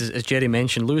fact, as Jerry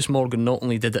mentioned, Lewis Morgan not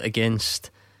only did it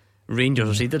against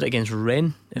Rangers, he did it against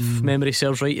Rennes, if memory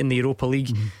serves right, in the Europa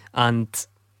League, and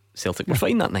Celtic were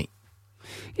fine that night.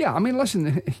 Yeah, I mean,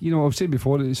 listen, I've said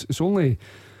before, it's only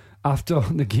after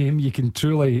the game you can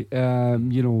truly,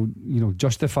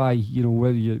 justify,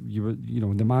 whether you were,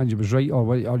 the manager was right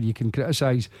or you can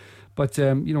criticise. But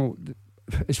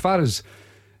as far as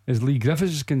Leigh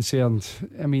Griffiths is concerned,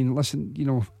 I mean, listen,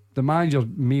 the manager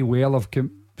may well have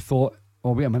thought,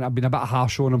 oh wait a minute, I've been a bit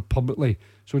harsh on him publicly,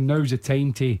 so now's the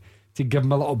time to give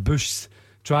him a little boost.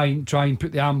 Try and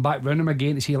put the arm back round him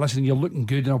again to say, listen, you're looking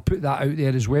good, and I'll put that out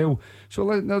there as well.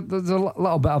 So there's a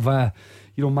little bit of a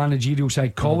managerial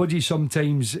psychology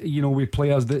sometimes, with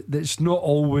players that's not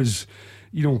always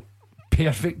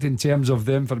perfect in terms of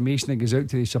the information that goes out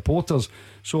to the supporters.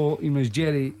 So as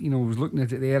Jerry was looking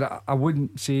at it there, I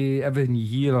wouldn't say everything you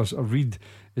hear or read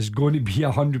is going to be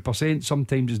 100%.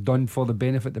 Sometimes it's done for the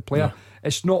benefit of the player.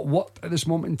 It's not worked at this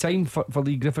moment in time for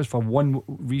Leigh Griffiths for one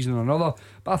reason or another,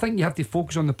 but I think you have to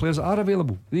focus on the players that are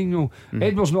available.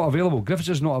 Edwards not available, Griffiths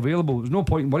is not available, there's no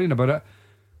point in worrying about it.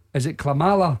 Is it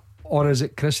Klimala or is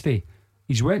it Christie?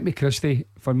 He's went with Christie.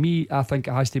 For me, I think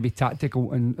it has to be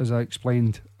tactical, and as I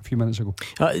explained a few minutes ago.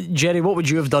 Jerry, what would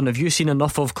you have done? Have you seen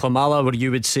enough of Klimala where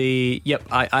you would say, yep,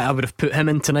 I would have put him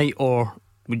in tonight, or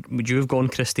would you have gone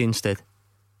Christie instead?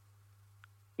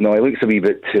 No, he looks a wee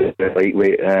bit too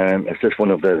lightweight. It's just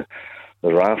one of the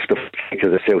raft of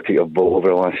because the Celtic have bought over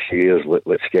the last few years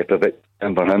with Skepovic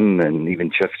and for him, and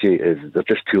even Chifchi, they're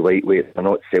just too lightweight. They're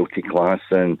not Celtic class,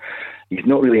 and he's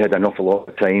not really had an awful lot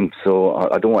of time. So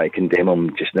I don't want to condemn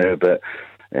him just now, but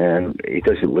he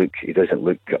doesn't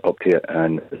look up to it.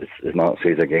 And as Mark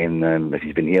says again, if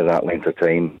he's been here that length of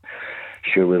time,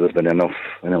 surely there's been enough.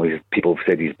 People have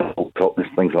said he's built toughness,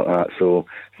 things like that. So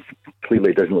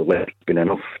clearly it doesn't look like it's been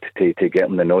enough to get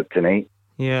him the nod tonight.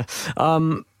 Yeah.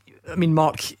 I mean,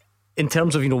 Mark, in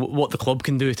terms of what the club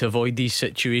can do to avoid these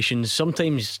situations,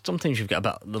 sometimes you've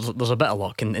got there's a bit of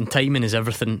luck, and timing is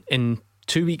everything. In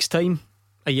 2 weeks' time,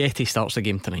 Ajeti starts the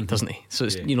game tonight, doesn't he? So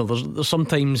it's, there's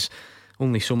sometimes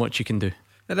only so much you can do.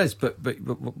 It is, but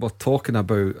we're talking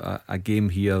about a game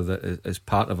here that is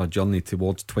part of a journey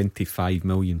towards £25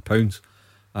 million,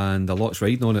 and a lot's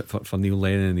riding on it for Neil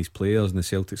Lennon and his players and the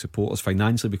Celtic supporters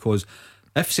financially, because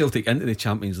if Celtic into the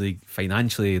Champions League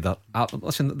financially, they're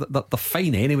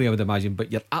fine anyway, I would imagine, but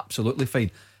you're absolutely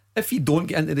fine. If you don't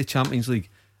get into the Champions League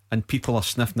and people are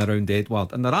sniffing around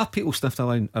Edouard, and there are people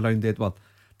sniffing around Edouard,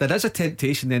 there is a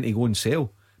temptation then to go and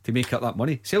sell to make up that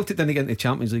money. Celtic didn't get into the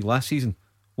Champions League last season.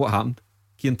 What happened?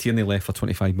 Kieran Tierney left for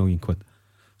 £25 million.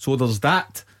 So there's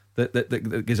that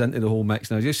goes into the whole mix.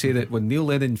 Now I just say that when Neil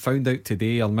Lennon found out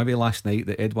today or maybe last night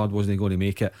that Edouard wasn't going to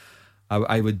make it,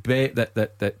 I would bet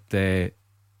that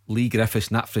Leigh Griffiths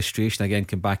and that frustration again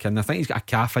come back in. I think he's got a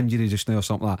calf injury just now or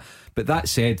something like that. But that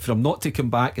said, for him not to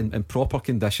come back in proper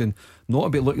condition, not to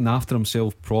be looking after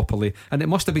himself properly, and it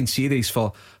must have been serious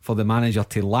for the manager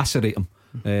to lacerate him,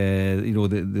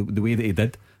 the way that he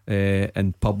did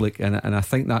in public, and I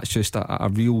think that's just a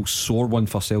real sore one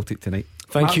for Celtic tonight.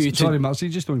 Thank you. Sorry, Matt,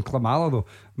 just on Klimala though,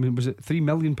 I mean, was it £3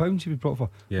 million he was brought for?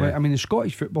 Yeah. Right, I mean, in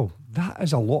Scottish football, that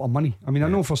is a lot of money. I mean, I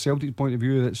know for Celtic's point of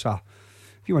view, it's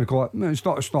if you want to call it,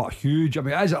 it's not huge. I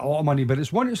mean, it is a lot of money, but it's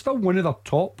still one of their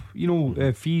top,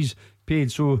 fees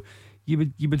paid. So you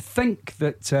would think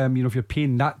that if you're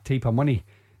paying that type of money,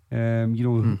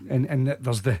 And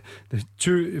there's the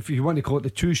two, if you want to call it, the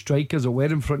two strikers that were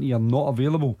in front of you are not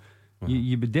available.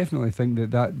 You would definitely think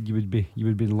that you would be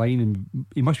in line, and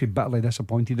he must be bitterly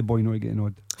disappointed, the boy, not getting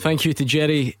on. Thank you to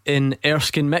Jerry in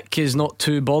Erskine. Mick is not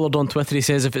too bothered on Twitter. He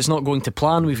says if it's not going to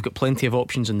plan, we've got plenty of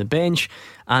options on the bench.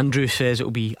 Andrew says it'll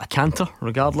be a canter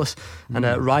regardless. And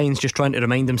Ryan's just trying to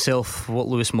remind himself what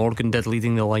Lewis Morgan did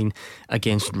leading the line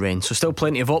against Rennes. So still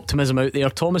plenty of optimism out there.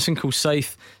 Thomas in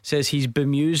Kilsyth says he's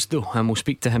bemused though, and we'll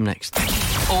speak to him next.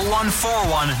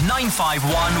 0141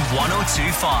 951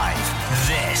 1025.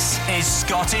 This is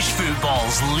Scottish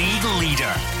football's league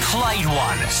leader, Clyde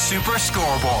One Super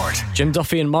Scoreboard. Jim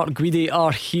Duffy and Mark Guidi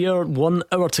are here. 1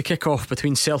 hour to kick off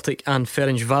between Celtic and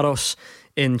Ferencvaros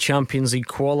in Champions League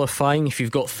qualifying. If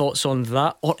you've got thoughts on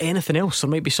that or anything else, there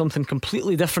might be something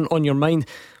completely different on your mind,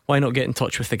 why not get in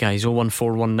touch with the guys?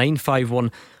 0141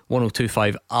 951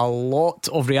 1025. A lot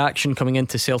of reaction coming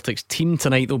into Celtic's team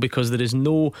tonight though, because there is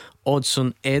no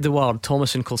Odsonne Edouard.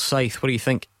 Thomas in Kilsyth, what do you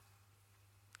think?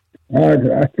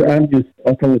 I'm just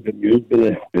utterly bemused by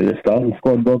the starting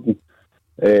squad, Gordon.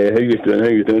 How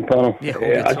you doing, panel?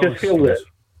 Yeah, I just feel that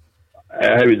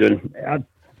how you doing?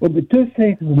 Well, the two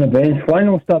strikers on the bench, why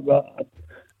not start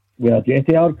with a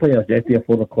Jetty, our player, Jetty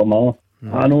for Clamara?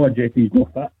 I know a Jetty's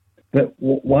not fit, but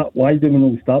why do we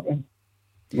not start him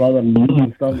rather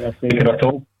than starting a striker at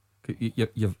all?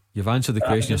 You've answered the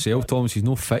question yourself, Thomas. He's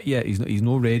not fit yet. He's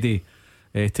not ready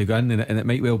to go in, and it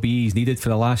might well be he's needed for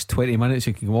the last 20 minutes.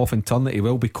 He can come off and turn it. He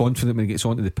will be confident when he gets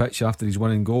onto the pitch after his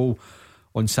winning goal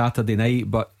on Saturday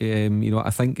night. But I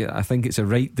think it's a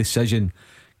right decision,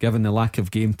 given the lack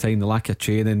of game time, the lack of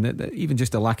training, even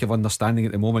just the lack of understanding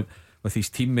at the moment with his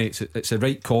teammates. It's a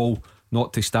right call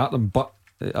not to start them, but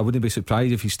I wouldn't be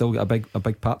surprised if he's still got a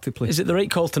big part to play. Is it the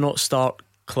right call to not start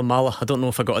Klimala? I don't know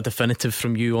if I got a definitive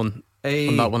from you on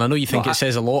that one. I know you think it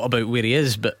says a lot about where he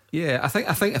is, but yeah, I think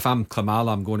if I'm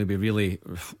Klimala, I'm going to be really,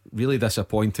 really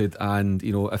disappointed. And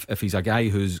if he's a guy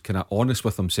who's kind of honest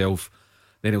with himself,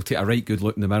 then he'll take a right good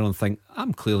look in the mirror and think,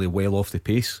 I'm clearly well off the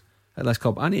pace at this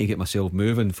club. I need to get myself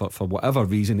moving for whatever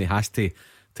reason. He has to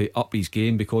up his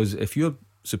game, because if you're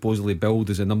supposedly billed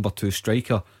as a number 2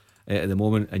 striker at the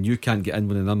moment and you can't get in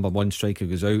when the number 1 striker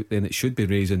goes out, then it should be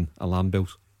raising alarm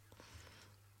bells.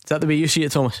 Is that the way you see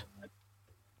it, Thomas?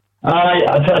 I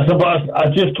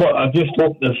just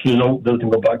hope this result doesn't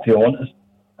go back to honest.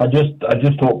 I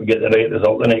just hope we get the right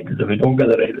result tonight, because if we don't get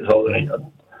the right result tonight,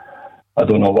 I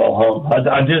don't know what'll happen.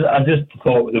 I just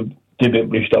thought we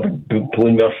should have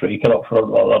pulling their striker up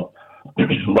front rather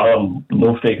than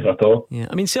no striker at all. Yeah,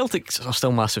 I mean, Celtic are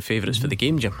still massive favourites for the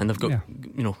game, Jim, and they've got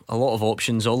a lot of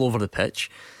options all over the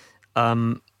pitch.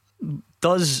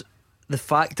 Does the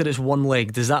fact that it's one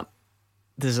leg, does that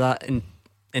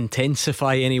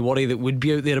intensify any worry that would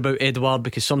be out there about Edouard?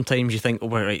 Because sometimes you think,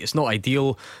 right, it's not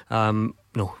ideal.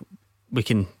 We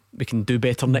can do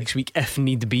better next week if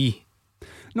need be.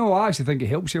 No, I actually think it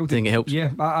helps Celtic. Think it helps?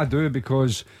 Yeah, I do,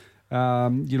 because I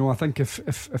think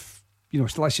if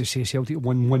let's just say Celtic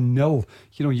won 1-0,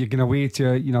 you're going away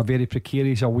to a very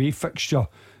precarious away fixture.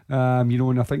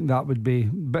 And I think that would be,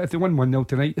 but if they win 1-0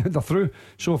 tonight, they're through.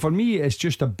 So for me, it's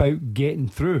just about getting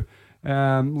through.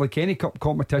 Like any cup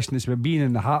competition, it's about being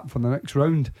in the hat for the next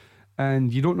round,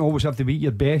 and you don't always have to be at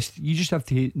your best. You just have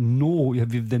to know, you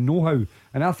have the know-how,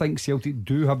 and I think Celtic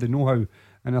do have the know-how.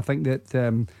 And I think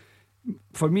that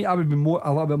for me, I would be a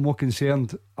little bit more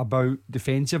concerned about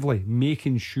defensively,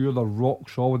 making sure they're rock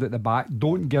solid at the back.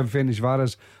 Don't give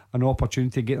Ferencvaros an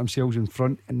opportunity to get themselves in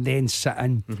front and then sit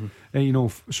in.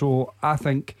 So I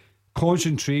think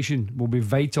concentration will be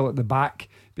vital at the back,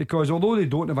 because although they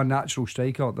don't have a natural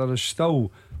striker, there is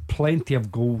still plenty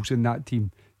of goals in that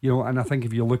team. And I think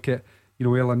if you look at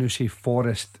Elyounoussi,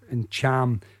 Forrest and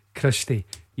Cham, Christie,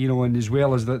 and as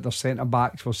well as their centre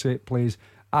backs for set plays,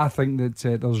 I think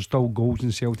that there's still goals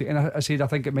in Celtic. And I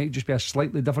think it might just be a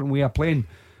slightly different way of playing.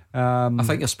 I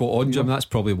think you're spot on, Jim. That's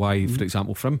probably why, for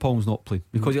example, Frimpong's not playing,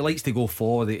 because he likes to go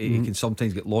forward. He can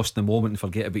sometimes get lost in the moment and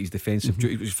forget about his defensive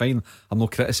duty, which is fine. I'm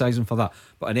not criticising for that.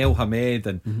 But an El Hamed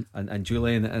and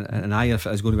Julian and Ayer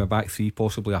is going to be a back 3,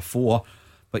 possibly a 4.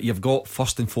 But you've got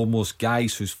first and foremost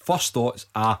guys whose first thoughts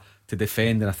are to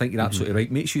defend, and I think you're absolutely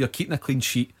right. Make sure you're keeping a clean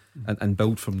sheet and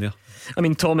build from there. I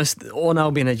mean, Thomas, on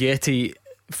Albion Ajeti,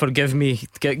 forgive me,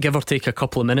 give or take a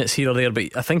couple of minutes here or there,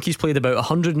 but I think he's played about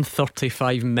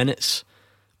 135 minutes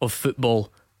of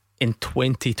football in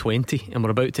 2020, and we're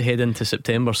about to head into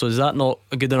September. So is that not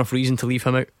a good enough reason to leave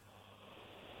him out?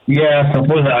 Yeah, I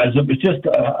suppose it is. It was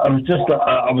just,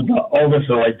 I would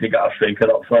obviously like to get a striker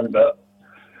up front, but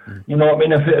you know what I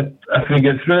mean, if we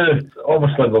get through,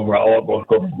 obviously we've got a lot more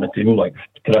covered in the team, like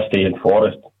Christie and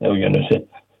Forrest, Elyounoussi.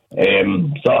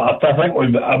 So I think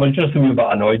I was just a wee bit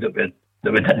annoyed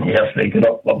that we didn't hear striking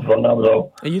up front. That was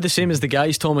all. Are you the same as the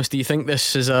guys, Thomas? Do you think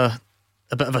this is a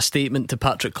bit of a statement to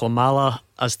Patrick Klimala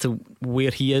as to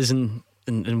where he is and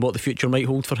what the future might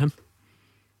hold for him?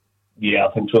 Yeah,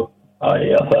 I think so.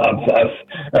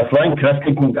 If Ryan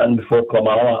Christie can get in before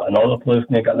Klimala and other players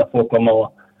can get in before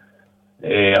Klimala,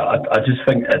 I just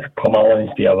think Klimala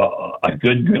needs to have a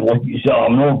good look.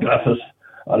 I'm no Griffiths,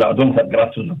 and I don't think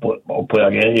Griffiths will play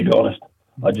again, to be honest.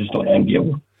 I just don't think he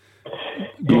will.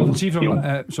 Gordon, see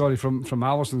from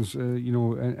Alison's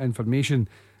information,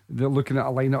 they're looking at a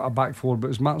lineup of back four, but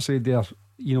as Mark said there,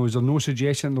 is there no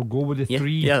suggestion they'll go with the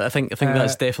three? Yeah, I think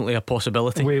that's definitely a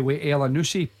possibility. With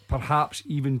Elyounoussi perhaps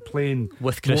even playing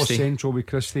with Christie, more central with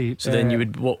Christie. So then you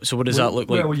would what does that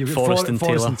look like? You've Forrest got and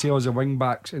Forrest Taylor. and Taylor as the wing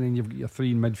backs, and then you've got your three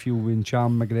in midfield with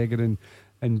Cham, McGregor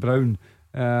and Brown.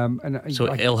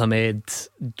 El Hamed,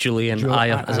 Julian,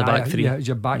 Ayer as a back three. Yeah, as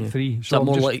your back three. Is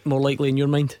that more likely in your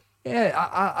mind? Yeah,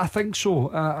 I think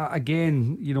so.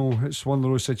 Again, it's one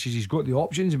of those situations. He's got the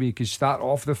options. He could start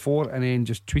off the four and then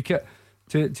just tweak it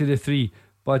to the three.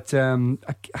 But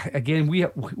again, we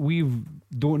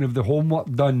don't have the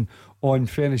homework done on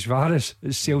Ferencváros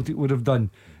as Celtic would have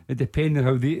done. It depends on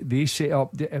how they set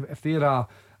up. If they're a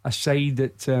side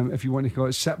that, if you want to call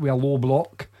it, sit with a low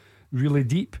block really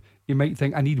deep, you might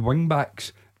think I need wing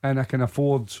backs and I can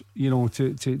afford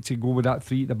to go with that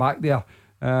three at the back there.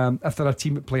 If they're a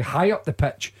team that play high up the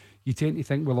pitch, you tend to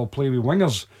think, well, they'll play with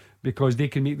wingers because they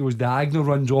can make those diagonal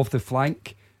runs off the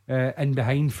flank in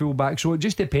behind full back. So it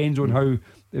just depends on how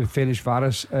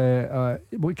Ferencváros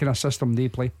what kind of system they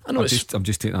play. I'm just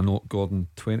taking a note, Gordon.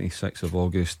 26th of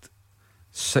August,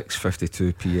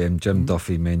 6:52 p.m. Jim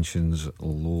Duffy mentions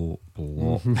low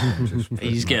block.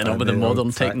 He's getting up with the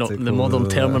modern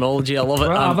terminology. I love it.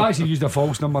 Well, I've actually used a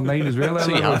false number 9 as well.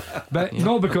 So you have. But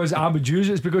not because I would use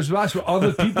it, it's because that's what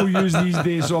other people use these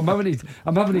days. So I'm having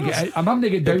to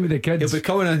get down with the kids. He'll be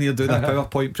coming in here doing a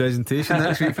PowerPoint presentation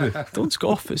next week. Don't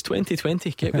scoff, it's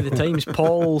 2020. Get with the times.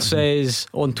 Paul says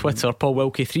on Twitter, Paul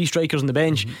Wilkie, 3 strikers on the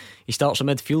bench. He starts a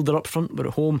midfielder up front. We're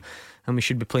at home and we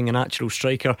should be playing a natural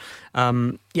striker.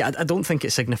 I don't think it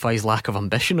signifies lack of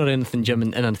ambition or anything, Jim,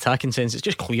 in an attacking sense. It's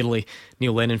just clearly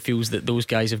Neil Lennon feels that those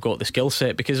guys have got the skill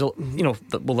set because,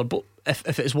 they're both,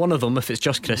 if it's one of them, if it's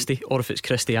just Christie or if it's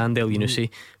Christie and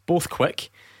Elyounoussi, both quick,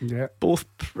 both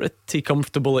pretty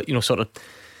comfortable at sort of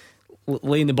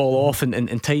laying the ball off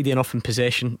and tidying up in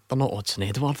possession. They're not Odsonne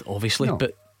Edouard, obviously, no.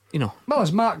 But well,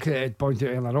 as Mark pointed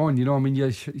out earlier on, you're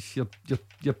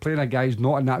playing a guy who's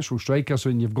not a natural striker, so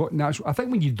you've got natural. I think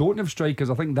when you don't have strikers,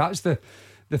 I think that's the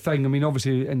thing. I mean,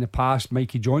 obviously in the past,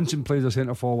 Mikey Johnson plays a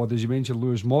centre forward, as you mentioned,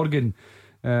 Lewis Morgan.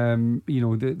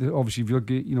 Obviously, if you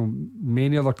look at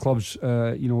many other clubs,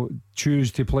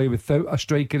 choose to play without a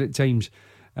striker at times.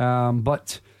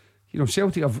 But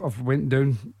Celtic have went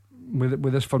down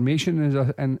with this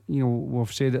formation, and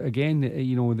we've said it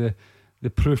again. The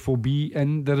proof will be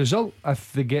in the result.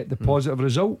 If they get the positive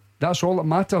result, that's all that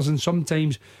matters. And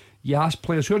sometimes you ask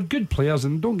players who are good players,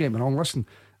 and don't get me wrong, listen,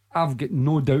 I've got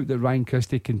no doubt that Ryan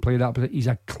Christie can play that, but he's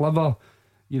a clever,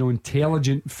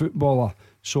 intelligent footballer.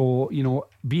 So,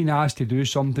 being asked to do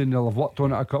something, they'll have worked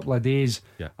on it a couple of days.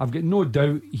 I've got no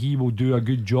doubt he will do a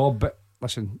good job. But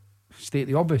listen, state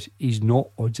the obvious, he's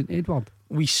not Odsonne Edouard.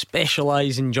 We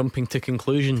specialise in jumping to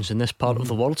conclusions in this part of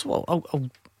the world. So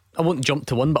I won't jump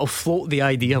to one, but I'll float the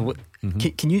idea.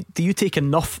 Do you take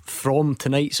enough from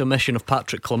tonight's omission of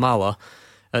Patrick Klimala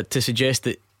to suggest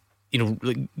that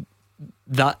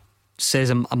that says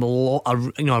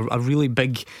a really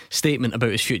big statement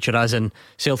about his future, as in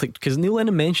Celtic? Because Neil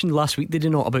Lennon mentioned last week, did he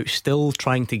not, about still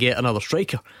trying to get another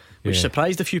striker, which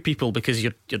surprised a few people because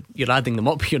you're adding them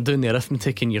up, you're doing the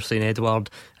arithmetic, and you're saying Edouard,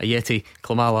 Ajeti,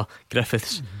 Klimala,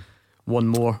 Griffiths, one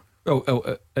more.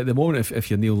 Well, at the moment,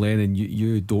 if you're Neil Lennon,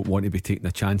 you don't want to be taking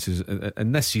the chances.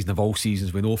 In this season of all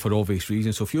seasons, we know for obvious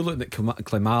reasons. So if you're looking at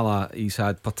Klimala, he's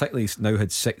now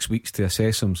had 6 weeks to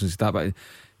assess him since that. But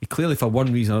he clearly, for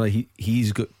one reason or another,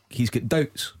 he's got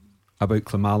doubts about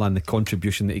Klimala and the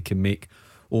contribution that he can make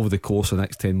over the course of the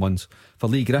next 10 months. For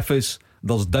Lee Griffiths,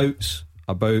 there's doubts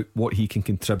about what he can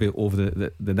contribute over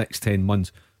the next 10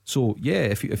 months. So yeah,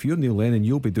 if you're Neil Lennon,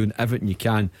 you'll be doing everything you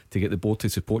can to get the board to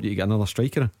support you to get another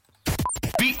striker in.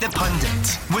 Beat the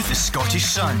Pundit with the Scottish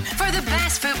Sun. For the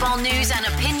best football news and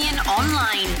opinion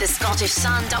online,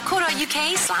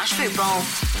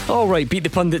 thescottishsun.co.uk/football. Alright, Beat the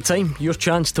Pundit time. Your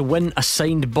chance to win a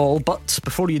signed ball. But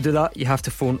before you do that, you have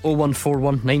to phone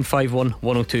 0141 951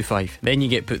 1025. Then you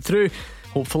get put through,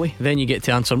 hopefully. Then you get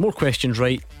to answer more questions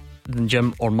right than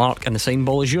Jim or Mark, and the sign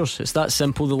ball is yours. It's that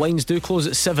simple. The lines do close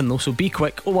at 7 though, so be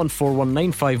quick.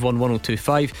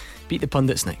 01419511025. Beat the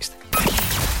Pundits next.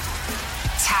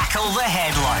 Tackle the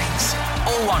headlines.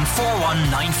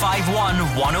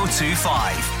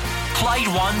 01419511025. Clyde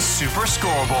One Super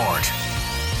Scoreboard.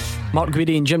 Mark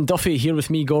Guidi and Jim Duffy here with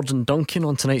me, Gordon Duncan,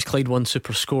 on tonight's Clyde One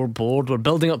Super Scoreboard. We're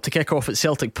building up to kick off at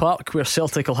Celtic Park, where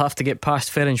Celtic will have to get past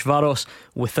Ferencvaros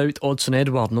without Odsonne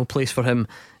Edouard. No place for him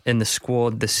in the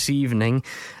squad this evening.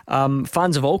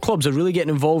 Fans of all clubs are really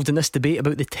getting involved in this debate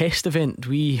about the test event.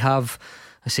 We have,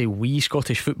 I say we,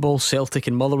 Scottish football, Celtic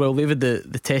and Motherwell. They've had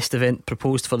the test event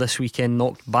proposed for this weekend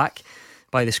knocked back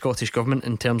by the Scottish Government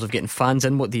in terms of getting fans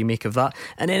in. What do you make of that?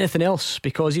 And anything else?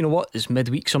 Because you know what, it's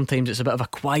midweek, sometimes it's a bit of a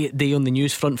quiet day on the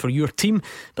news front for your team,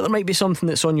 but there might be something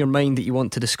that's on your mind that you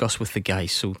want to discuss with the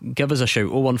guys. So give us a shout,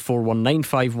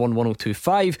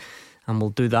 01419511025, and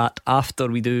we'll do that after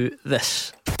we do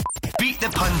this. Beat the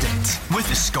Pundit with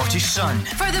the Scottish Sun.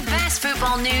 For the best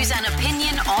football news and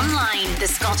opinion online,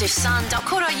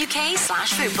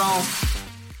 thescottishsun.co.uk/football.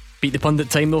 Beat the Pundit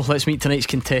time though. Let's meet tonight's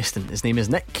contestant. His name is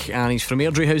Nick and he's from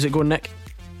Airdrie. How's it going, Nick?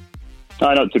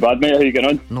 Not too bad, mate. How you getting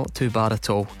on? Not too bad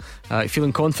at all.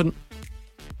 Feeling confident?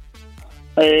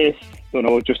 Don't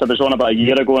know, just I was on about a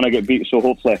year ago and I get beat, so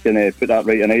hopefully I can put that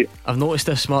right tonight. I've noticed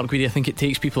this, Mark Guidi. I think it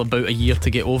takes people about a year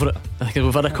to get over it. I think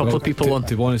we've had a couple of people on.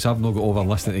 To be honest, I've not got over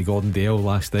listening to Gordon Dale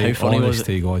last night. How funny was it?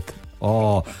 To God.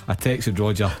 Oh, I texted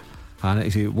Roger and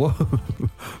he said,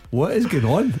 what is going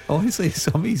on? Honestly,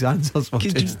 some of his answers were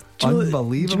just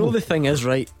unbelievable. Do you know the thing is,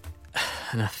 right,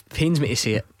 and it pains me to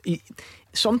say it,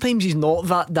 sometimes he's not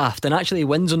that daft, and actually he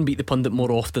wins on Beat the Pundit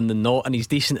more often than not, and he's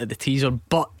decent at the teaser,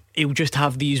 but he'll just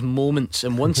have these moments,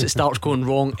 and once it starts going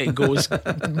wrong, it goes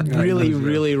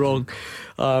really wrong.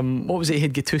 What was it? He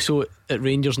had Gattuso at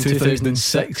Rangers in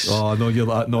 2006. Oh no, you're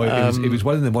that. No, he was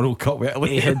winning the World Cup.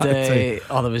 He had there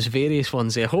was various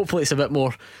ones there. Hopefully it's a bit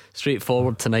more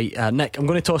straightforward tonight. Nick, I'm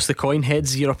going to toss the coin.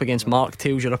 Heads, you're up against Mark.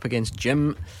 Tails, you're up against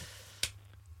Jim.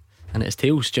 And it's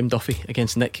tails, Jim Duffy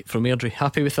against Nick from Airdrie.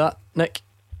 Happy with that, Nick?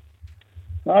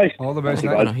 Aye. All the best,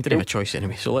 Nick. No, he didn't have a choice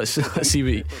anyway. So let's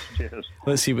see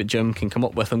what Jim can come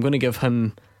up with. I'm going to give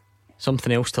him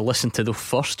something else to listen to though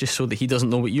first, just so that he doesn't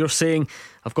know what you're saying.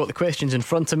 I've got the questions in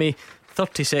front of me.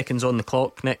 30 seconds on the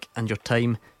clock, Nick, and your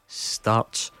time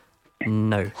starts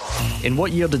now. In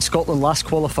what year did Scotland last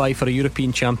qualify for a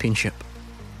European Championship?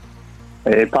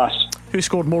 Pass. Who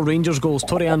scored more Rangers goals,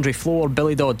 Torre-Andre Flo or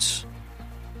Billy Dodds?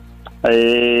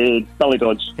 Billy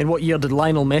Dodds. In what year did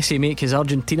Lionel Messi make his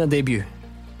Argentina debut?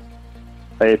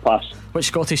 Pass. Which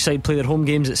Scottish side play their home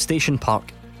games at Station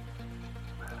Park?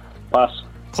 Pass.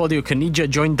 Claudio Caniggia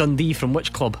joined Dundee from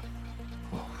which club?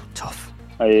 Oh, tough.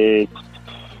 Pass.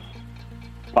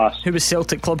 Who was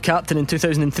Celtic club captain in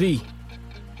 2003?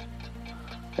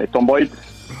 Tom Boyd.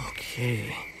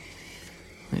 Okay,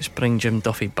 let's bring Jim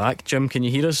Duffy back. Jim, can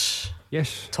you hear us?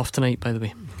 Yes. Tough tonight, by the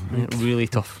way. Really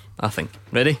tough, I think.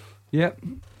 Ready? Yep.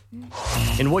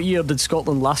 In what year did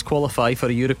Scotland last qualify for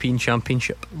a European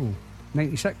Championship?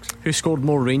 96. Who scored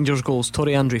more Rangers goals,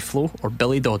 Torre-Andre Flo or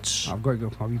Billy Dodds? I've got to go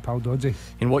for my wee pal Doddsy.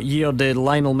 In what year did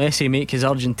Lionel Messi make his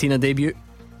Argentina debut?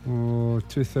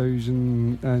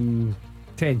 2010.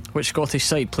 Which Scottish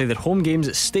side play their home games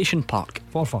at Station Park?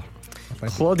 Forfar.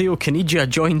 Claudio Caniggia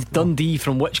joined Dundee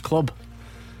from which club?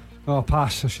 Oh,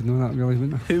 pass. I should know that really,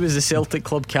 wouldn't I? Who was the Celtic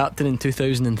club captain in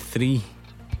 2003?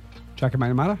 Jackie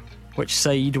McNamara. Which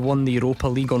side won the Europa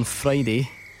League on Friday?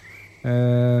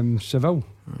 Seville.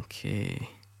 Okay.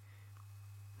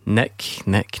 Nick,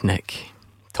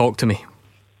 talk to me.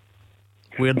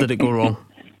 Where did it go wrong?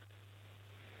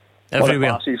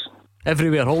 Everywhere.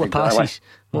 Everywhere, all the passes.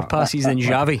 More passes than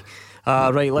Xavi.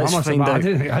 Right, let's find out.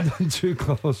 I done too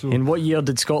close. So. In what year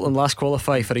did Scotland last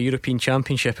qualify for a European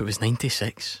Championship? It was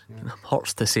 96. It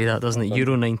hurts to say that, doesn't it?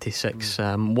 Euro 96.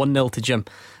 1-0 to Jim.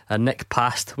 Nick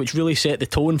passed, which really set the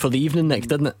tone for the evening, Nick,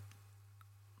 didn't it?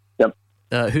 Yep.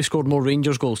 Who scored more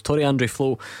Rangers goals, Torre-Andre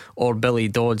Flo or Billy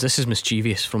Dodds? This is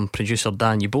mischievous from producer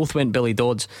Dan. You both went Billy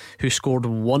Dodds, who scored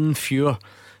one fewer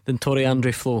than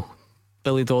Torre-Andre Flo.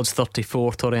 Billy Dodds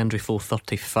 34, Torre-Andre Flo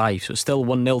 35. So it's still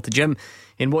 1-0 to Jim.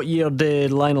 In what year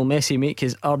did Lionel Messi make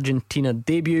his Argentina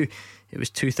debut? It was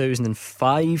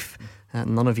 2005.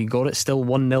 None of you got it. Still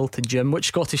 1-0 to Jim. Which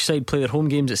Scottish side play their home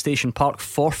games at Station Park?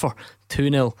 Forfar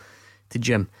 2-0 to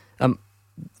Jim. Were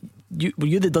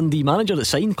you the Dundee manager that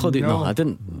signed Claudio? No, I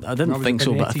didn't think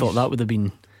so, but I thought that would have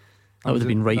been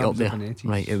right up there.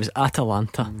 Right, it was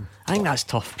Atalanta. I think that's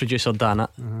tough, producer Dan.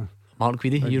 Mark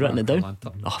Guidi, you written it down?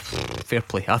 Oh, fair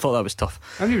play. I thought that was tough.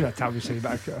 I knew that, obviously,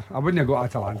 but I wouldn't have got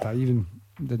Atalanta even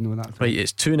Didn't know that. Right,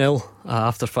 it's 2-0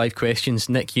 after 5 questions.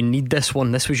 Nick, you need this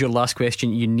one. This was your last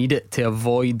question. You need it to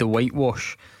avoid the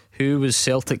whitewash. Who was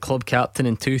Celtic club captain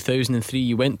in 2003?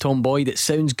 You went Tom Boyd. It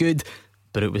sounds good,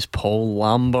 but it was Paul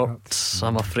Lambert,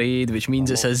 I'm afraid, which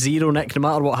means it's a 0, Nick, no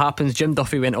matter what happens. Jim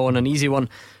Duffy went on an easy one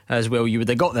as well. You would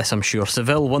have got this, I'm sure.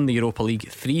 Seville won the Europa League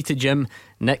 3 to Jim.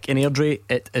 Nick and Airdrie,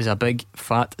 it is a big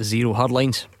fat 0. Hard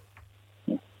lines.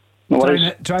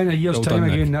 Trying a year's time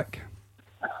again, Nick.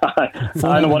 That's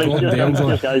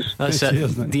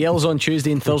it. The L's on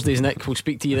Tuesday and Thursdays, Nick. We'll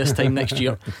speak to you this time next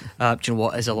year. Do you know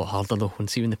what? It's a lot harder though. And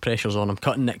see when the pressure's on, I'm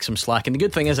cutting Nick some slack. And the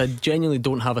good thing is, I genuinely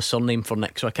don't have a surname for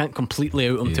Nick, so I can't completely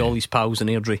out him to all these pals in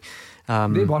Airdrie.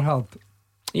 They were hard.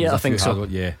 Yeah, I think so.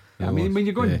 I mean, when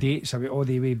you're going dates all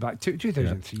the way back to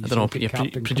 2003, I don't know, but your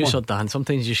producer Dan,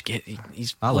 sometimes you just get.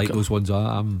 I like those ones.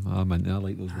 I'm into. I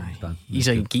like those ones, Dan. He's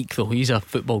a geek though. He's a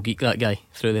football geek. That guy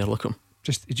through there. Look at him.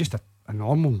 He's just a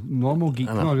normal geek,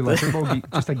 not really a football geek,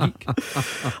 just a geek.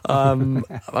 I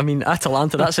mean,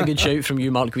 Atalanta, that's a good shout from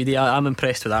you, Mark Guidi. I'm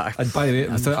impressed with that. And by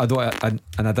the way,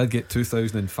 I did get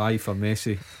 2005 for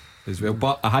Messi as well,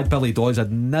 but I had Billy Dawes.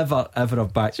 I'd never ever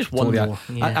have backed just one more.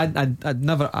 I'd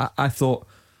never. I thought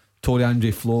Torre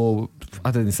Andre Flo. I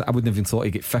wouldn't even thought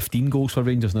he'd get 15 goals for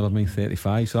Rangers. Never mind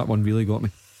 35. So that one really got me.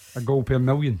 A goal per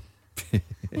million.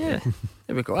 Yeah,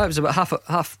 there we go. That was about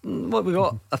half. What we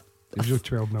got?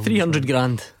 12 million. 300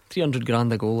 grand. 300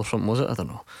 grand a goal or something, was it? I don't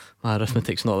know. My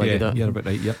arithmetic's not like that. You're about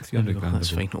right. Yep, 300 grand. That's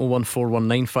fine.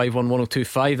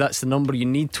 01419511025. That's the number you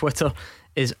need. Twitter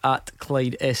is at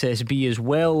Clyde SSB as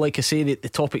well. Like I say, the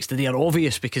topics today are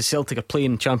obvious because Celtic are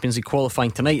playing Champions League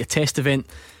qualifying tonight. A test event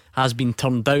has been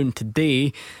turned down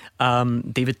today.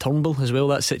 David Turnbull as well.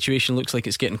 That situation looks like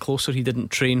it's getting closer. He didn't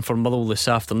train for Motherwell this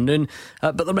afternoon,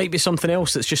 but there might be something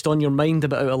else that's just on your mind, a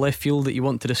bit out of left field, that you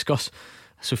want to discuss.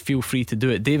 So feel free to do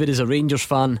it. David is a Rangers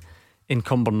fan in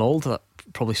Cumbernauld. That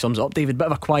probably sums it up. David, bit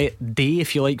of a quiet day,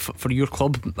 if you like, for your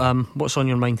club. What's on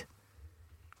your mind?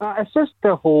 It's just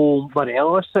the whole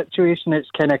Morelos situation.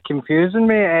 It's kind of confusing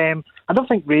me. I don't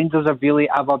think Rangers have really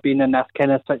ever been in this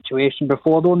kind of situation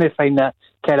before. The only thing that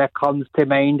kind of comes to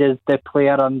mind is the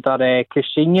player under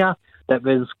Caixinha that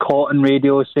was caught on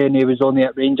radio saying he was only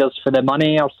at Rangers for the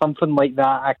money or something like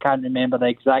that. I can't remember the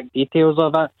exact details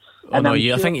of it. Oh no,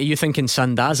 I think you're thinking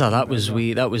Sandaza. That was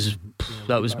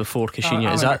before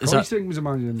Caixinha. Is that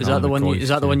the one? Is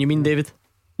that the one you mean, David?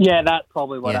 Yeah, that's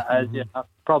probably what it is. Yeah, I've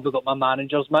probably got my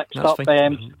managers mixed up.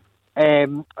 The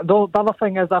other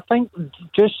thing is, I think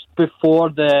just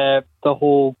before the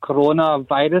whole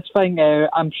coronavirus thing,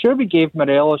 I'm sure we gave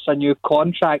Morelos a new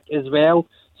contract as well.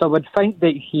 So I would think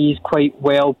that he's quite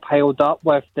well piled up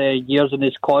with the years in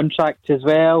his contract as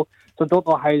well. So I don't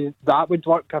know how that would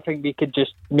work. I think we could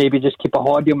maybe keep a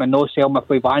hold of him and no sell him if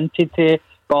we wanted to.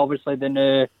 But obviously the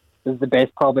new is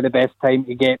probably the best time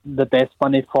to get the best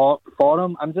money for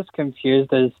him. I'm just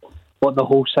confused as what the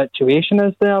whole situation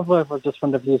is there. I just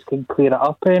wonder if you can clear it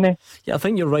up any. Yeah, I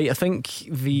think you're right. I think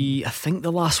the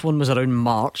last one was around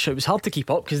March. It was hard to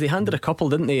keep up because they handed a couple,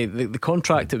 didn't they? The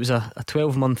contract, it was a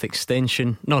 12-month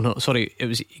extension. No, sorry, it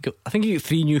was. I think you get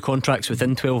 3 new contracts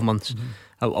within 12 months. Mm-hmm.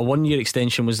 A 1-year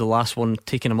extension was the last one,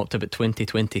 taking him up to about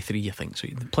 2023, I think. So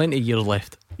plenty of years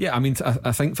left. Yeah, I mean,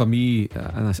 I think for me,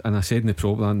 and I said in the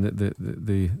programme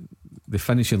that the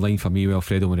finishing line for me with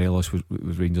Alfredo Morelos with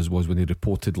Rangers was when he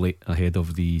reported late ahead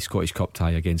of the Scottish Cup tie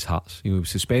against Hearts. He was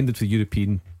suspended for the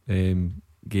European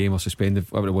game, or suspended,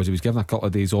 whatever it was. He was given a couple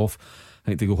of days off, I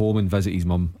think, to go home and visit his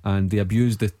mum, and they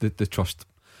abused the trust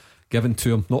given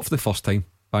to him, not for the first time,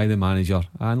 by the manager,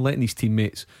 and letting his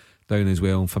teammates down as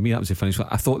well. And for me, that was the finish.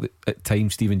 I thought that at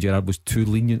times Steven Gerrard was too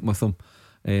lenient with him.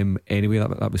 Anyway,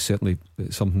 that was certainly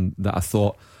something that I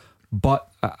thought.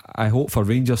 But I hope for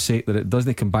Rangers' sake that it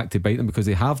doesn't come back to bite them, because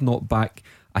they have knocked back,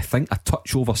 I think, a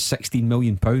touch over £16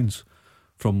 million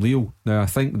from Leo. Now I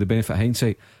think, with the benefit of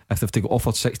hindsight, if they've to get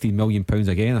offered £16 million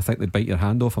again, I think they'd bite your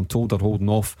hand off. I'm told they're holding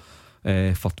off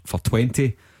for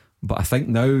 20. But I think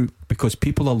now, because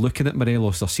people are looking at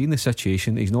Morelos, they're seeing the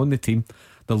situation, he's not on the team,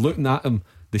 they're looking at him,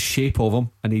 the shape of him,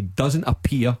 and he doesn't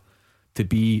appear to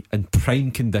be in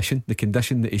prime condition, the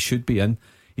condition that he should be in.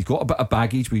 He's got a bit of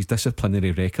baggage with his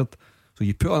disciplinary record. So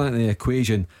you put all that in the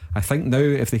equation. I think now,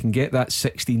 if they can get that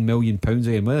 £16 million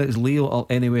in, whether it's Leo or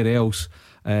anywhere else,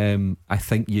 I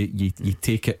think you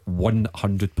take it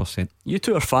 100%. You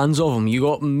two are fans of him. You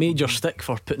got major stick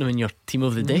for putting him in your team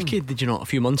of the decade, did you not, a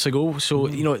few months ago? So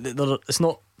you know, it's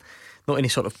not any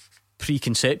sort of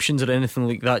preconceptions or anything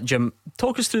like that. Jim,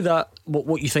 talk us through that,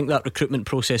 what you think that recruitment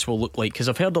process will look like, because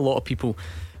I've heard a lot of people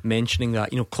mentioning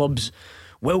that, you know, clubs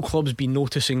be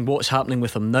noticing what's happening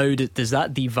with him now? Does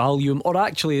that devalue him, or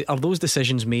actually are those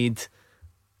decisions made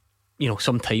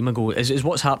some time ago. Is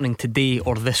what's happening today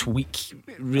or this week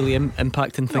really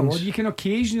impacting things? Well, you can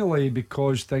occasionally,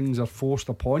 because things are forced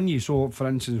upon you. So, for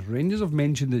instance, Rangers have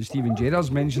mentioned that, Steven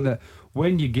Gerrard's mentioned that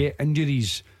when you get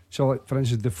injuries, so like for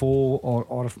instance Defoe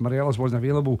or if Morelos wasn't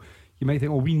available, you might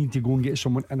think, we need to go and get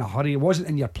someone in a hurry. It wasn't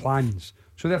in your plans,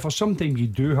 so therefore sometimes you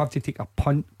do have to take a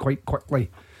punt quite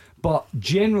quickly. But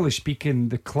generally speaking,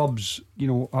 the clubs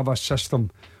have a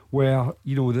system where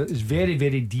that is very,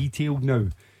 very detailed now.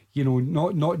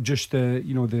 Not just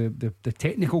the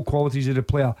technical qualities of the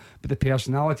player, but the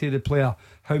personality of the player,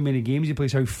 how many games he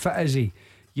plays, how fit is he,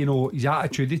 his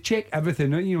attitude. They check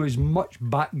everything out, as much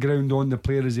background on the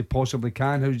player as they possibly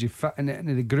can. How does he fit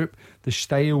into the group, the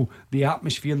style, the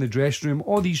atmosphere in the dressing room,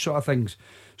 all these sort of things.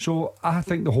 So I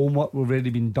think the homework will already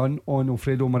been done on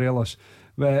Alfredo Morelos,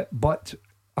 but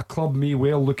a club may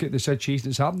well look at the situation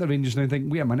that's happened to Rangers now and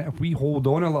think, wait a minute, if we hold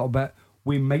on a little bit,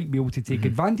 we might be able to take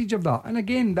advantage of that. And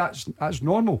again, that's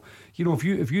normal.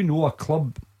 If you know a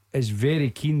club is very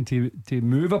keen to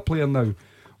move a player now,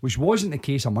 which wasn't the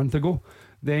case a month ago,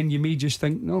 then you may just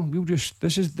think, no,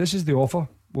 this is the offer.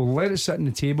 We'll let it sit on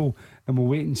the table and we'll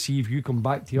wait and see if you come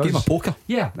back to us. Game of poker.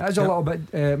 Yeah, that is a little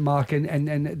bit, Mark,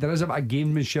 and there is a bit of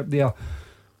gamesmanship there.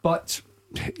 But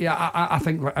yeah, I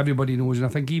think everybody knows, and I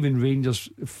think even Rangers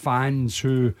fans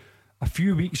who a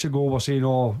few weeks ago were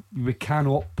saying, we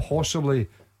cannot possibly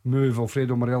move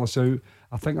Alfredo Morelos out,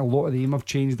 I think a lot of them have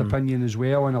changed opinion as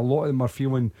well, and a lot of them are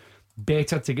feeling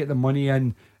better to get the money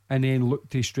in and then look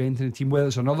to strengthen the team, whether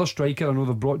it's another striker. I know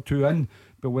they've brought two in,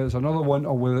 but whether it's another one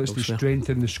or whether it's to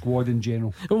strengthen the squad in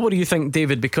general. Well, what do you think,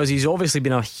 David? Because he's obviously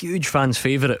been a huge fans'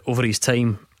 favourite over his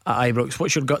time at Ibrox.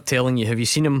 What's your gut telling you? Have you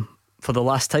seen him for the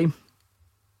last time?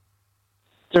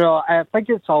 I think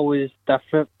it's always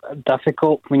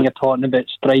difficult when you're talking about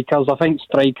strikers. I think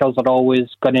strikers are always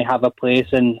going to have a place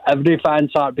in every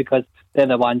fan's heart because they're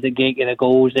the ones that get you the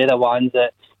goals. They're the ones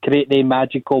that create the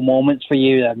magical moments for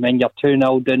you. And when you're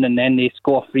 2-0 down and then they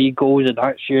score 3 goals and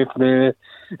that's you through.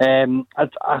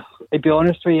 To be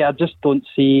honest with you, I just don't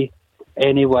see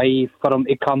any way for him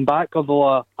to come back.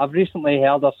 Although I've recently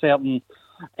heard a certain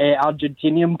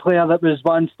Argentinian player that was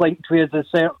once linked to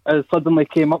us suddenly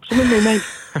came up. Someone they might.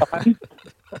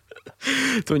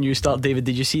 Don't you start, David?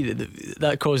 Did you see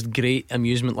that caused great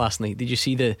amusement last night? Did you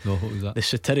see the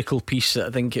satirical piece? I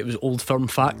think it was Old Firm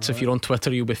Facts. If you're on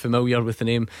Twitter, you'll be familiar with the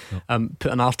name.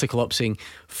 Put an article up saying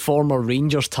former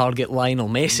Rangers target Lionel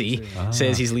Messi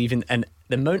says he's leaving, and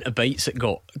the amount of bites it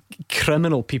got,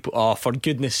 criminal people. Oh, for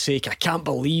goodness sake, I can't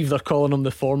believe they're calling him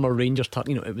the former Rangers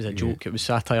target. It was a joke, it was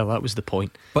satire, that was the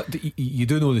point. But you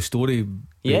do know the story.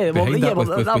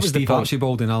 With Steve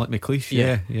Archibald and Alec McLeish.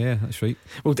 Yeah, that's right.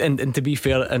 Well, and to be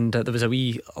fair, and there was a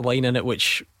wee line in it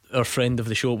which our friend of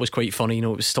the show was quite funny. It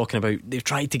was talking about they've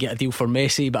tried to get a deal for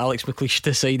Messi, but Alex McLeish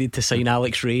decided to sign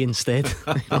Alex Ray instead.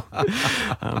 So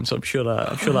I'm sure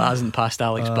that hasn't passed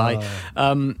Alex by.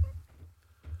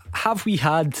 Have we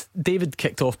had, David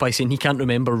kicked off by saying he can't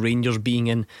remember Rangers being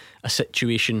in a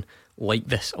situation like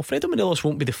this. Alfredo Morelos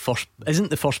isn't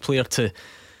the first player to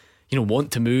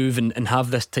want to move and have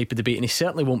this type of debate, and he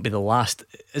certainly won't be the last.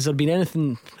 Has there been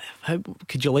anything, how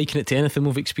could you liken it to anything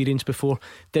we've experienced before?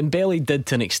 Dembele did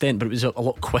to an extent, but it was a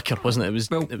lot quicker, wasn't it?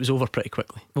 It was over pretty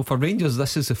quickly. Well, for Rangers,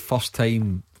 this is the first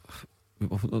time,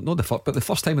 not the first, but the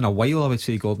first time in a while, I would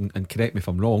say, Gordon, and correct me if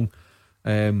I'm wrong,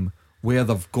 where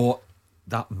they've got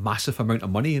that massive amount of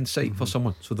money in sight for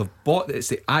someone. So they've bought, it's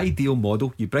the ideal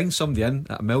model. You bring somebody in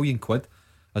at £1 million,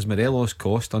 as Morelos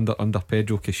cost under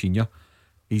Pedro Caixinha.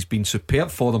 He's been superb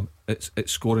for them at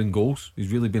scoring goals.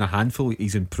 He's really been a handful.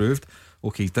 He's improved.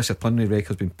 Okay, his disciplinary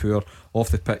record's been poor off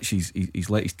the pitch. He's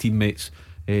let his teammates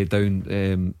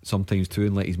down sometimes too,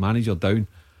 and let his manager down.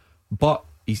 But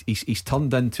he's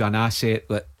turned into an asset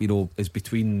that is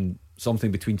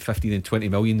something between 15 and 20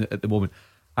 million at the moment.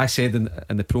 I said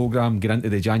in the programme, get into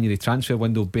the January transfer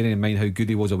window, bearing in mind how good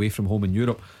he was away from home in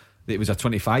Europe, that it was a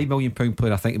 £25 million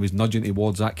player. I think it was nudging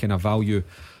towards that kind of value.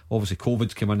 Obviously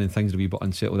COVID's come in and things are a wee bit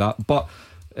unsettled that. But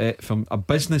from a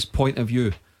business point of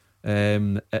view,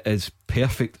 it is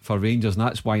perfect for Rangers, and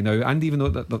that's why now, and even though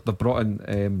they've brought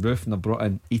in Roof and they've brought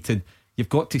in Eaton, you've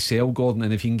got to sell, Gordon.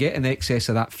 And if you can get in excess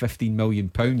of that £15 million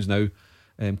now,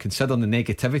 considering the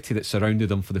negativity that surrounded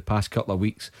them for the past couple of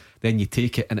weeks, then you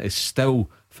take it, and it is still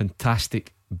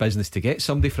fantastic business to get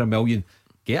somebody for £1 million,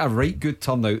 get a right good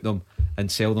turn out of them,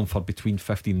 and sell them for between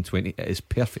 15 and 20. It is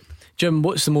perfect. Jim,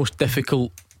 what's the most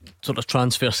difficult sort of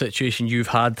transfer situation you've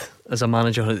had as a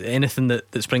manager? Anything that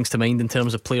springs to mind in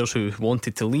terms of players who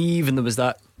wanted to leave and there was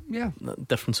that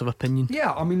difference of opinion?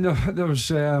 Yeah, I mean, there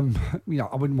was, I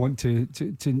wouldn't want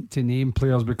to name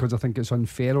players because I think it's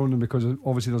unfair on them, because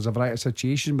obviously there's a variety of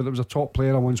situations. But there was a top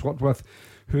player I once worked with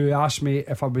who asked me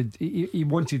if I would.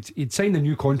 He'd signed a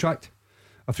new contract,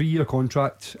 a 3-year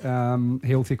contract,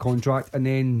 healthy contract, and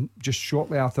then just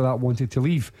shortly after that wanted to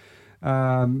leave.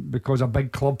 Because a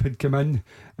big club had come in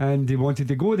and he wanted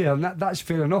to go there, and that's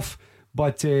fair enough.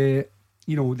 But the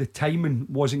timing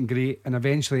wasn't great, and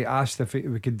eventually asked if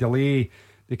we could delay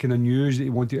the kind of news that he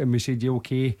wanted, and we said yeah,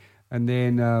 okay. And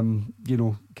then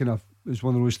kind of, it's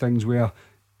one of those things where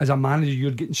as a manager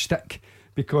you're getting stick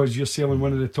because you're selling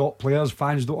one of the top players.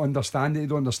 Fans don't understand it, they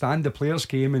don't understand the players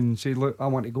came and said look, I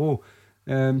want to go.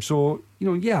 So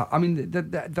I mean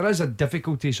there is a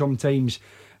difficulty sometimes.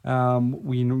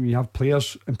 We have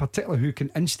players in particular who can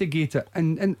instigate it,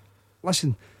 and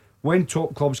listen, when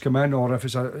top clubs come in, or if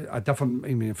it's a different,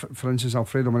 I mean, for instance,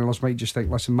 Alfredo Morelos might just think,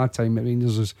 listen, my time at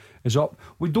Rangers is up.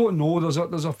 We don't know.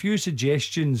 There's a few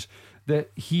suggestions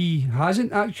that he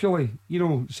hasn't actually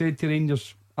said to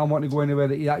Rangers, I want to go anywhere,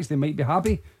 that he actually might be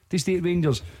happy to stay at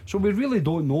Rangers. So we really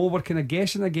don't know. We're kind of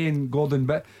guessing again, Gordon.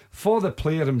 But for the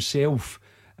player himself,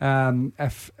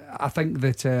 if I think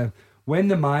that when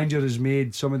the manager has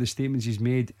made some of the statements he's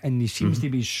made, and he seems to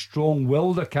be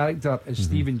strong-willed a character as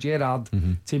Steven Gerrard,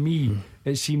 to me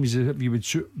it seems as if you would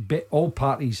suit all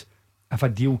parties if a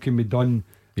deal can be done.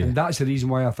 And that's the reason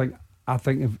why I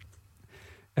think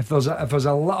if there's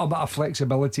a little bit of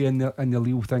flexibility in the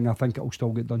Lille thing, I think it'll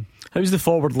still get done. How's the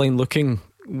forward line looking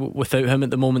without him at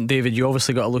the moment, David? You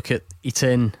obviously got to look at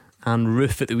Etienne and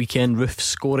Roof at the weekend. Roof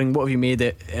scoring. What have you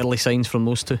made early signs from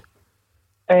those two?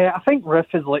 I think Roof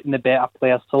is looking the better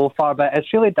player so far, but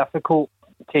it's really difficult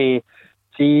to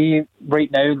see right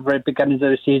now, right beginnings of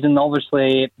the season.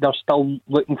 Obviously, they're still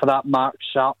looking for that mark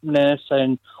sharpness,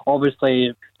 and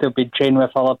obviously they'll be training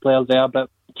with other players there, but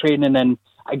training in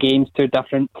against two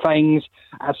different things.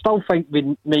 I still think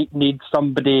we might need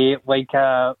somebody like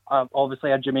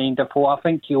obviously a Jermaine Defoe. I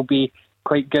think he'll be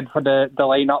quite good for the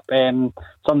lineup,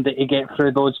 somebody to get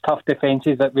through those tough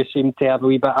defences that we seem to have a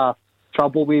wee bit of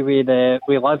trouble with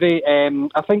Levy.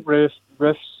 I think Roof's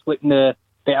looking the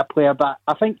better player, but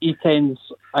I think Etienne's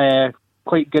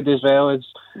quite good as well.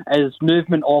 His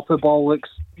movement off the ball looks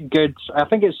good. I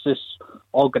think it's just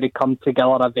all going to come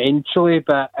together eventually,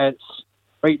 but it's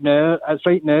right now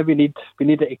we need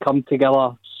it to come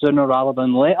together sooner rather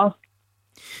than later.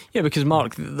 Yeah, because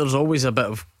Mark, there's always a bit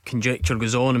of conjecture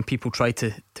goes on and people try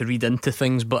to read into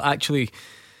things, but actually,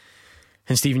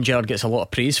 and Steven Gerrard gets a lot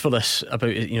of praise for this about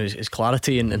his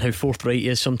clarity and how forthright he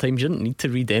is. Sometimes you didn't need to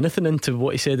read anything into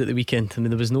what he said at the weekend. I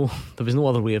mean, there was no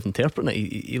other way of interpreting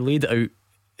it. He laid it out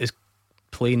as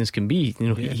plain as can be.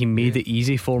 He made it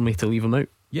easy for me to leave him out.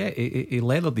 Yeah, he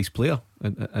leathered his player,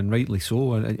 and rightly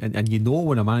so. And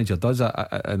when a manager does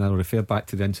that, and I'll refer back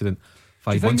to the incident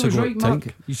 5 months ago. Right,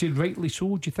 Mark? You said rightly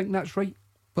so. Do you think that's right?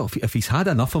 Well, if he's had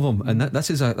enough of them, and this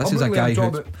is a guy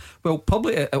who,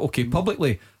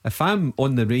 publicly, if I'm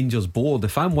on the Rangers board,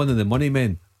 if I'm one of the money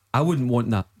men, I wouldn't want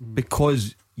that,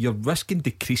 because you're risking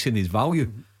decreasing his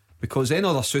value, because then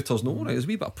other suitors know, right, there's a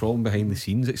wee bit of problem behind the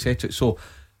scenes, etc. So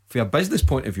from a business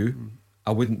point of view,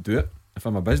 I wouldn't do it if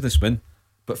I'm a businessman.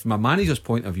 But from a manager's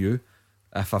point of view,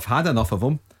 if I've had enough of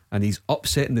him and he's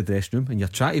upset in the dressing room, and you're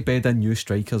trying to bed in new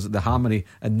strikers at the harmony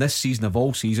in this season of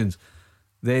all seasons,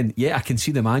 then I can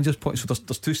see the manager's point. So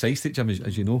there's two sides to it, Jim,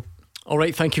 as you know.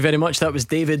 Alright, thank you very much. That was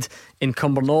David in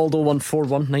Cumbernauld.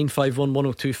 0141 951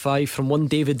 1025. From one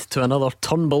David to another,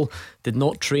 Turnbull did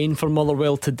not train for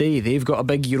Motherwell today. They've got a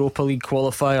big Europa League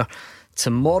qualifier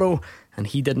tomorrow, and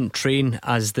he didn't train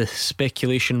as the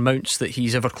speculation mounts that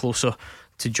he's ever closer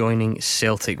to joining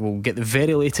Celtic. We'll get the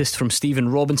very latest from Stephen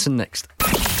Robinson next.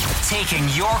 Taking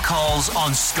your calls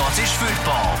on Scottish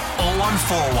football.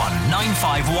 0141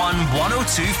 951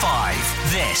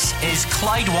 1025. This is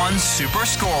Clyde One Super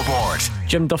Scoreboard.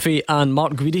 Jim Duffy and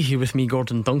Mark Guidi here with me,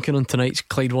 Gordon Duncan, on tonight's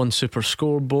Clyde One Super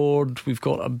Scoreboard. We've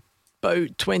got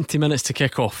about 20 minutes to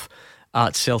kick off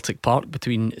at Celtic Park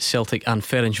between Celtic and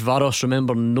Ferencvaros.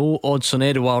 Remember, no Odsonne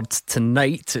Edouard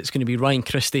tonight. It's going to be Ryan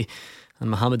Christie and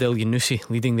Mohamed El Yunusi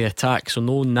leading the attack, so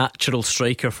no natural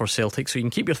striker for Celtic. So you can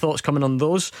keep your thoughts coming on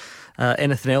those.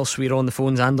 Anything else, we're on the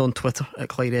phones and on Twitter at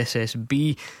Clyde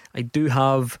SSB. I do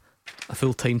have a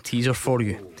full-time teaser for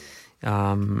you.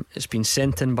 It's been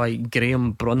sent in by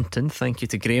Graham Brunton. Thank you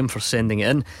to Graham for sending it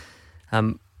in.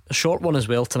 A short one as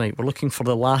well tonight. We're looking for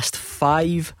the last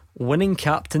 5 winning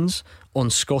captains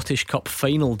on Scottish Cup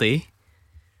final day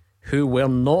who were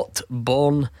not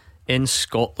born in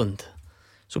Scotland.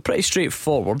 So pretty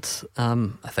straightforward,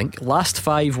 I think. Last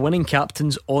 5 winning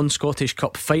captains on Scottish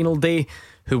Cup final day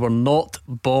who were not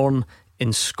born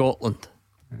in Scotland.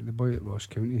 The boy at Ross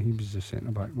County, he was the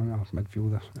centre back, one half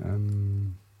midfielder.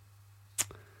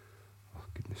 Oh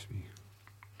goodness me!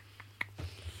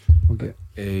 We'll get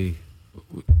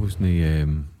wasn't he?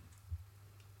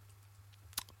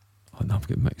 Oh no, I'm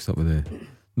getting mixed up with the.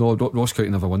 No, Ross County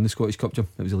never won the Scottish Cup, Jim.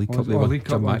 It was the League Cup they won. Jim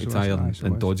McIntyre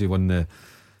and Dodgy won the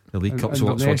League Cup.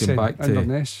 So talking back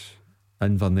to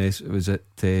Inverness, was it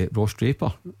Ross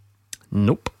Draper?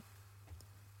 Nope.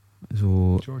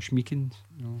 So Josh Meekins?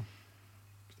 No,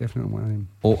 it's definitely one of them.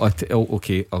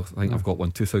 Okay. I think I've got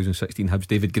one. 2016 Hibs,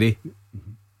 David Gray.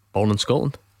 Born in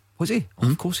Scotland. Was he? Oh,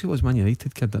 of course he was. Man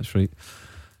United kid. That's right.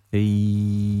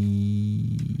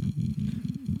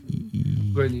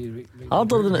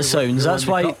 Harder than it sounds. That's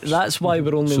why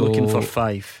we're only looking for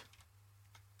 5.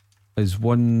 Is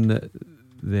one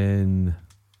then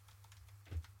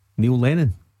Neil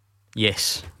Lennon?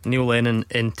 Yes, Neil Lennon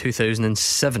in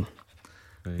 2007.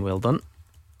 Right. Well done.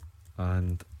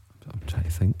 And I'm trying to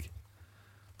think.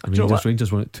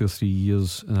 Rangers won it 2 or 3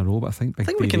 years in a row, but I think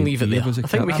we can leave it there. I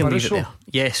think we can leave it there.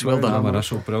 Yes, well done.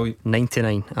 Amarusso, brilliant.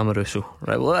 99, Amarusso.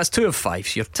 Right, well that's 2 of 5,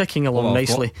 so you're ticking along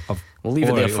nicely. We'll leave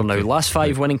it there for now. Last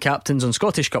 5 winning captains on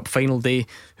Scottish Cup final day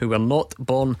who were not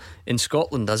born in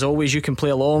Scotland. As always, you can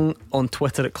play along on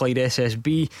Twitter at Clyde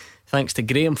SSB. Thanks to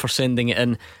Graham for sending it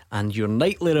in. And your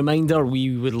nightly reminder,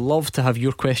 we would love to have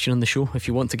your question on the show. If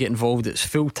you want to get involved, it's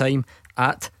fulltime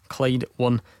at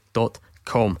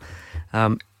Clyde1.com.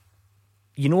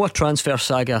 You know, a transfer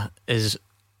saga is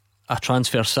a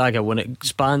transfer saga when it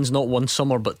spans not one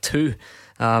summer but 2.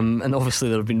 And obviously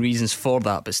there have been reasons for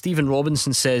that. But Stephen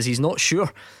Robinson says he's not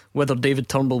sure whether David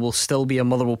Turnbull will still be a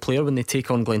Motherwell player when they take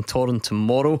on Glentoran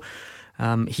tomorrow.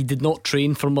 He did not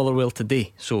train for Motherwell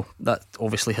today, so that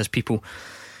obviously has people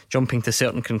jumping to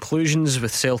certain conclusions,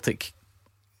 with Celtic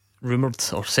rumoured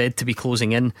or said to be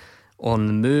closing in on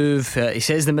the move. He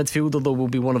says the midfielder though will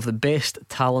be one of the best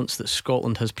talents that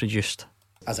Scotland has produced.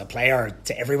 As a player,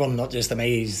 to everyone, not just to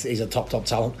me, he's a top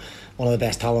talent. One of the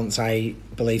best talents I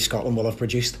believe Scotland will have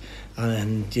produced.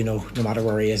 And, you know, no matter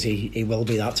where he is, he will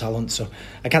be that talent. So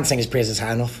I can't sing his praises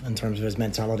high enough in terms of his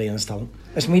mentality and his talent.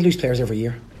 Listen, we lose players every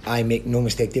year. I make no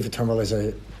mistake, David Turnbull is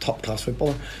a top-class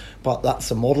footballer. But that's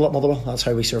the model at Motherwell. That's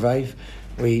how we survive.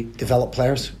 We develop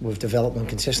players. We've developed them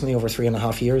consistently over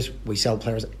 3.5 years. We sell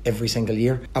players every single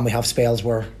year, and we have spells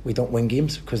where we don't win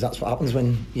games, because that's what happens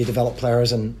when you develop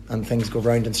players and things go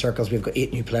round in circles. We've got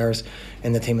 8 new players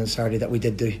in the team on Saturday that we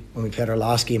did do when we played our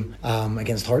last game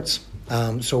against Hearts.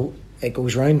 So it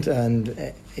goes round,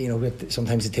 and you know,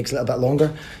 sometimes it takes a little bit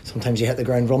longer. Sometimes you hit the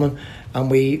ground running,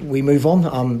 and we move on.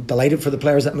 I'm delighted for the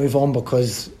players that move on,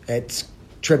 because it's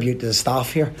tribute to the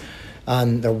staff here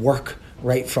and their work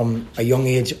right from a young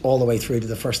age all the way through to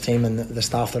the first team and the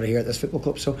staff that are here at this football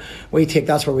club. So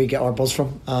that's where we get our buzz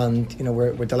from, and you know,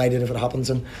 we're delighted if it happens,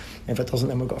 and if it doesn't,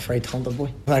 then we've got a very talented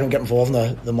boy. I don't get involved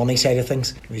in the money side of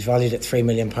things. He was valued at £3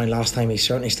 million last time. He's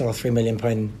certainly still a £3 million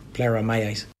player in my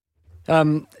eyes.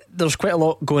 There's quite a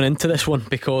lot going into this one,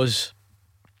 because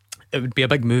it would be a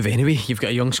big move anyway. You've got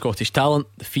a young Scottish talent.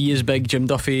 The fee is big. Jim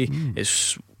Duffy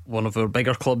is one of our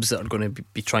bigger clubs that are going to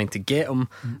be trying to get him.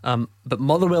 But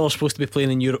Motherwell are supposed to be playing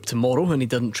in Europe tomorrow, and he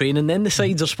didn't train, and then the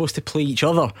sides are supposed to play each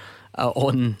other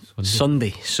on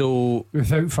Sunday. So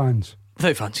without fans, yeah,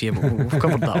 we've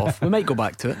covered that off. We might go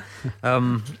back to it.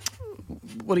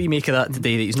 What do you make of that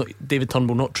today, that he's not, David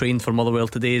Turnbull not trained for Motherwell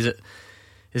today? Is it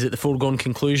the foregone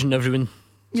conclusion everyone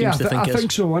seems to think I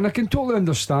think so, and I can totally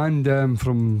understand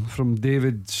from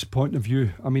David's point of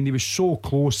view. I mean, he was so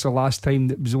close the last time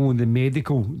that it was only the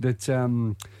medical that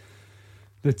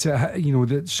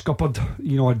scuppered,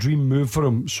 you know, a dream move for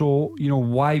him. So, you know,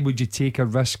 why would you take a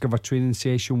risk of a training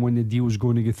session when the deal's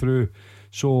going to go through?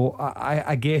 So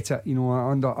I get it, you know,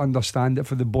 I understand it.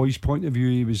 For the boy's point of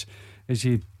view,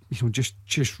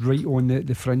 just right on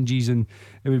the fringes, and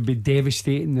it would be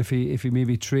devastating if he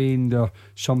maybe trained or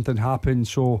something happened.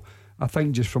 So I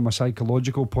think just from a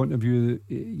psychological point of view,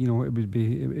 you know,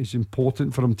 it's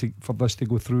important for him for this to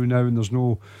go through now, and there's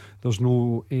no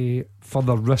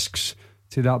further risks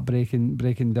to that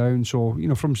breaking down. So, you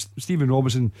know, from Stephen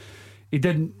Robinson, he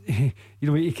didn't, you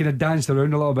know, he kind of danced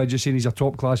around a little bit, just saying he's a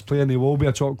top class player, and he will be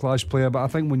a top class player. But I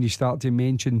think when you start to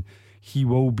mention he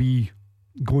will be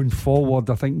going forward,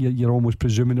 I think you're almost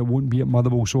presuming it won't be at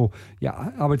Motherwell. So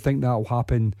yeah, I would think that'll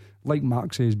happen, like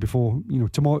Mark says, before, you know,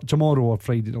 tomorrow or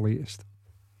Friday at the latest.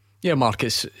 Yeah, Mark,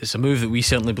 it's a move that we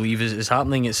certainly believe is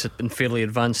happening. It's in fairly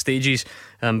advanced stages,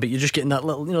 but you're just getting that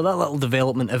little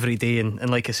development every day, and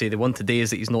like I say, the one today is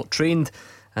that he's not trained,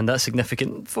 and that's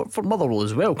significant for Motherwell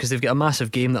as well, because they've got a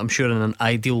massive game that I'm sure in an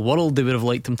ideal world they would have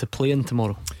liked him to play in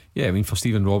tomorrow. Yeah, I mean, for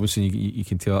Stephen Robinson, you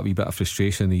can tell a wee bit of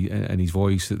frustration in his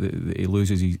voice that he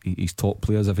loses his top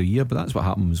players every year. But that's what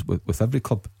happens with every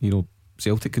club.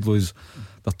 Celtic could lose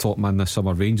their top man this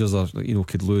summer. Rangers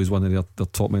could lose one of their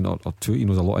top men or two.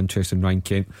 There's a lot of interest in Ryan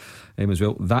Kent as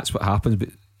well. That's what happens. But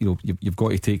you've got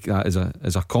to take that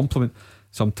as a compliment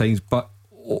sometimes. But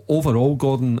overall,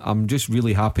 Gordon, I'm just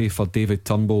really happy for David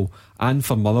Turnbull and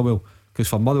for Motherwell. Because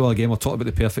for Motherwell, again, we're talking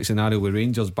about the perfect scenario with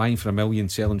Rangers buying for $1 million,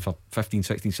 selling for 15,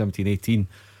 16, 17, 18.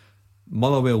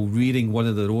 Motherwell rearing one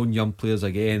of their own young players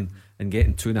again and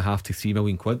getting £2.5 to £3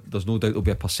 million. There's no doubt there'll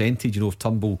be a percentage. If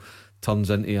Turnbull turns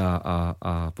into a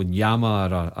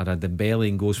Wanyama or a Dembele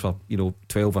and goes for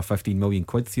 12 or 15 million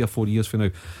quid 3 or 4 years from now.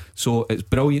 So it's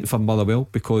brilliant for Motherwell,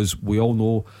 because we all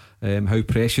know how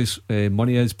precious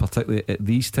money is, particularly at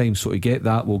these times. So to get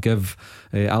that will give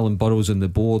Alan Burrows and the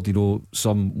board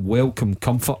some welcome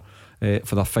comfort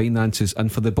for their finances,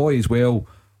 and for the boy as well,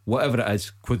 whatever it is,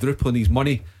 quadrupling his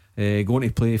money, going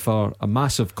to play for a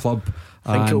massive club.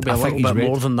 I think it'll be a little bit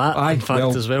more than that, in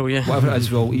fact, as well, yeah. Whatever it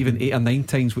is, even 8 or 9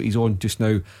 times what he's on just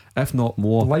now, if not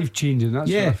more. Life changing,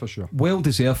 that's for sure. Well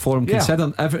deserved for him,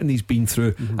 considering everything he's been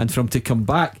through, and for him to come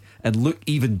back and look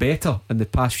even better in the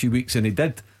past few weeks than he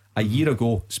did a year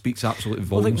ago speaks absolutely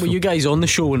volumes. I think were you guys on the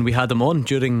show when we had him on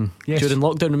during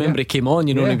lockdown? Remember he came on,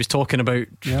 and he was talking about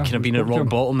kind of being at rock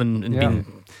bottom and being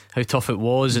how tough it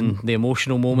was, and the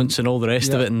emotional moments and all the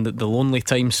rest of it, and the lonely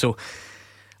times. So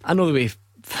I know the way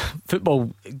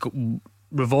football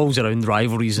revolves around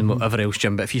rivalries and whatever else,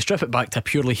 Jim, but if you strip it back to a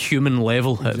purely human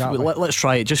level, let's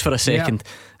try it just for a second.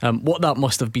 What that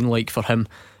must have been like for him.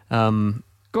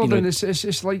 Gordon,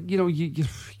 it's like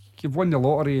you've won the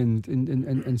lottery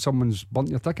and someone's burnt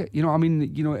your ticket.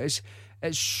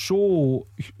 It's so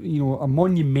a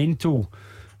monumental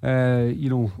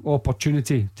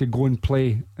opportunity to go and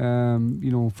play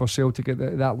for Celtic at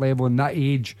that level and that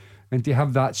age, and to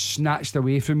have that snatched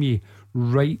away from you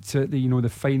right at the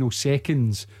final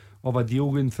seconds of a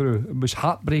deal going through. It was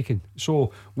heartbreaking.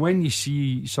 So when you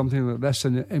see something like this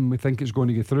and we think it's going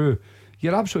to go through,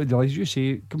 you're absolutely delighted. You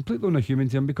say completely on a human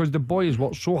to him, because the boy has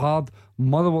worked so hard,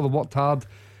 Motherwell have worked hard,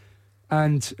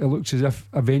 and it looks as if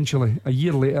eventually, a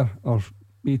year later or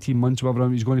 18 months, whatever,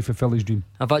 he's going to fulfil his dream.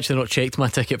 I've actually not checked my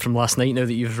ticket from last night now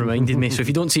that you've reminded me. So if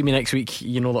you don't see me next week,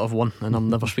 you know that I've won, and I'm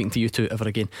never speaking to you two ever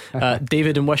again.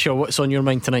 David and Wishaw, what's on your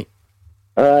mind tonight?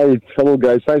 Hello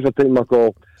guys, thanks for taking my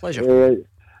call. Pleasure.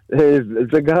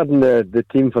 Regarding the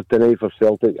team for tonight for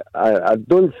Celtic, I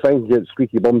don't think it's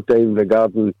squeaky bum time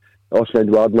regarding Austin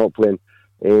Edouard not playing.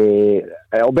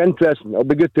 It'll be interesting, it'll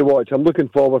be good to watch. I'm looking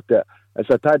forward to it. It's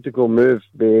a tactical move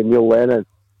by Neil Lennon.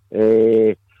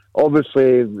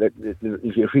 Obviously you've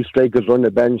got 3 strikers on the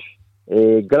bench.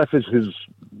 Griffiths, who's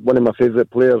one of my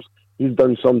favourite players, he's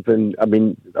done something. I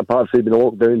mean, apart from being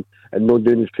locked down and not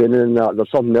doing his training and that, there's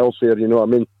something else there, you know what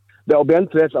I mean? But it'll be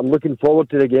interesting. I'm looking forward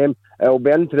to the game. It'll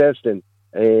be interesting.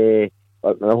 I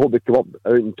hope they come up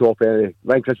out on top anyway.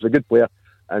 Ryan Chris is a good player,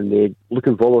 and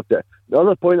looking forward to it. The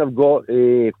other point I've got,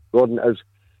 Gordon, is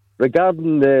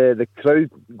regarding the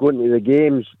crowd going to the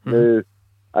games.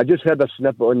 I just heard a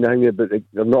snippet on the thing about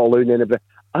they're not allowing anybody.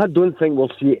 I don't think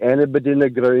we'll see anybody in the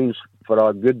grounds for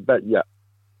a good bit yet.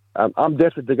 I'm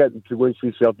desperate to get to go and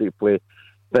see Celtic play,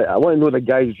 but I want to know the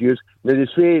guys' views. Now they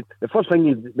say the first thing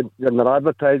in their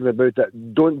advertising about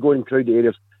it, don't go in crowded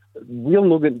areas. We're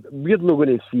not going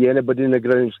to see anybody in the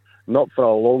grounds, not for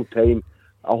a long time.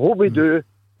 I hope we do,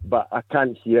 but I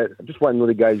can't see it. I just want to know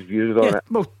the guys' views on it.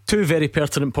 Well, 2 very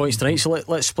pertinent points tonight, so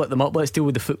let's split them up. Let's deal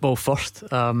with the football first.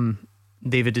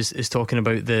 David is talking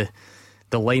about the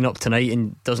lineup tonight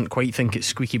and doesn't quite think it's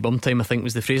squeaky bum time, I think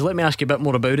was the phrase. Let me ask you a bit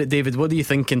more about it, David. What do you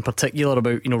think in particular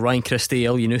about Ryan Christie,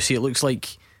 Elyounoussi? It looks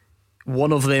like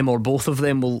one of them or both of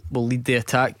them will lead the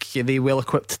attack. Are they well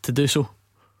equipped to do so?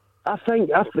 I think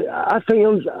they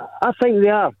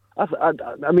are.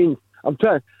 I mean, I'm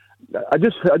trying. I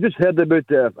just heard about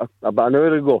an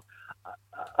hour ago.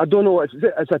 I don't know.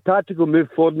 It's a tactical move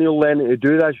for Neil Lennon to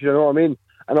do this. You know what I mean?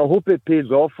 And I hope it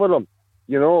pays off for him.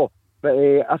 You know. But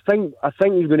I think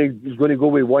he's going to go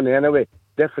with one anyway.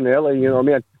 Definitely. You know what I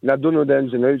mean? And I don't know the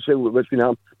ins and outs of what's going to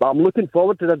happen. But I'm looking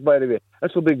forward to this. By the way,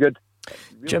 this will be good.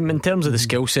 Jim, in terms of the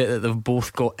skill set that they've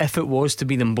both got, if it was to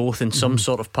be them both in some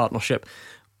sort of partnership,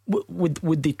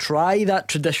 would they try that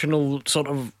traditional sort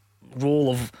of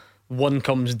role of one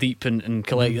comes deep and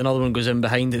collect, another one goes in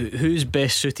behind? Who's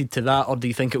best suited to that, or do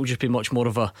you think it will just be much more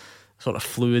of a sort of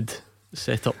fluid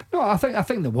setup? No, I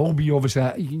think there will be. Obviously,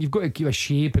 you've got to give a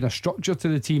shape and a structure to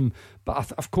the team,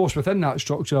 but of course within that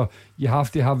structure you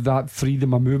have to have that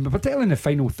freedom of movement, particularly in the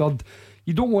final third.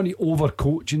 You don't want to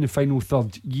overcoach in the final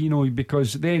third,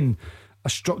 because then a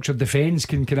structured defence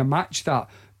can kind of match that.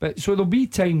 But so there'll be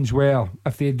times where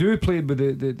if they do play with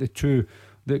the two,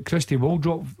 that Christie will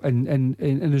drop, and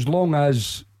as long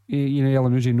as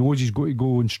Elyounoussi knows he's got to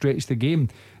go and stretch the game,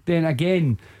 then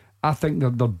again I think they're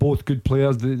both good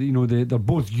players. They're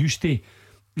both used to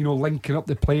linking up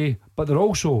the play, but they're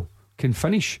also can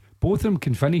finish. Both of them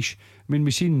can finish. I mean,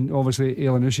 we've seen obviously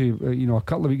Elyounoussi a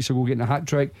couple of weeks ago getting a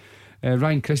hat-trick.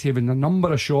 Ryan Christie having a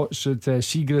number of shots.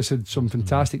 Siegrist had some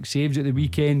fantastic saves at the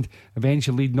weekend,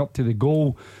 eventually leading up to the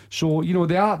goal. So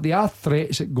they are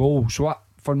threats at goal. So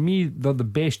for me, they're the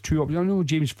best two options. I know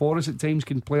James Forrest at times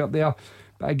can play up there,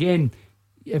 but again,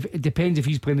 it depends if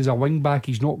he's playing as a wing back.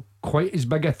 He's not quite as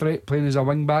big a threat playing as a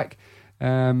wing back.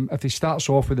 If he starts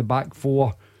off with the back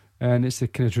four and it's the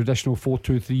kind of traditional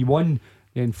 4-2-3-1,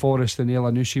 then Forrest and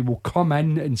Elyounoussi will come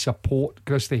in and support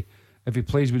Christie. If he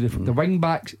plays with the wing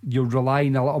backs, you're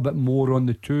relying a little bit more on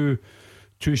the two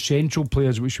central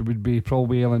players, which would be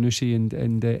probably Elyounoussi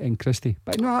and Christie.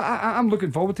 But no, I'm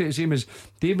looking forward to it. Same as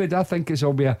David, I think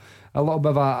it'll be a little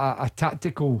bit of a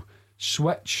tactical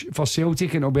switch for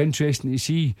Celtic, and it'll be interesting to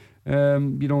see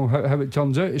how it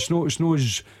turns out. It's not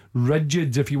as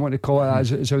rigid, if you want to call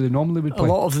it, as how they normally would play.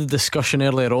 A lot of the discussion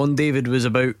earlier on, David, was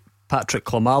about Patrick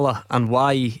Klimala and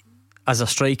why, as a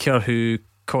striker who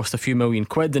cost a few £1 million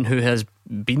and who has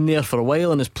been there for a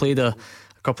while and has played a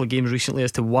couple of games recently,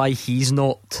 as to why he's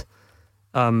not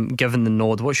given the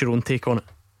nod. What's your own take on it?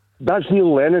 That's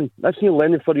Neil Lennon. That's Neil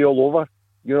Lennon for you all over.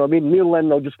 You know what I mean? Neil Lennon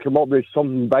will just come up with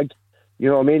something big. You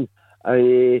know what I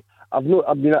mean? I've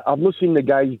not seen the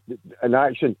guy in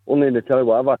action, only in the telly,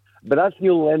 whatever. But that's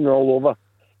Neil Lennon all over.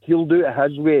 He'll do it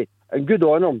his way, and good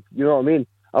on him. You know what I mean?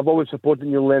 I've always supported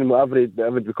Neil Lennon,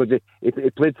 whatever because he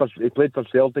played for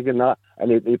Celtic and that,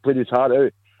 and he played his heart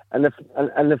out. And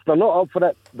if they're not up for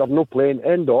it, they're not playing.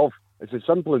 End of. It's as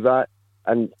simple as that.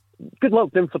 And good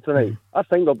luck to them for tonight. I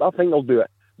think they'll do it.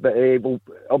 But it'll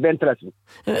be interesting.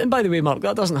 And by the way, Mark,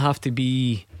 that doesn't have to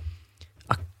be.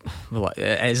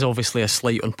 It is obviously a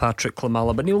slight on Patrick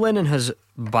Klimala, but Neil Lennon has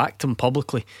backed him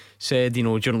publicly. Said, during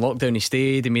lockdown he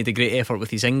stayed, he made a great effort with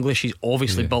his English. He's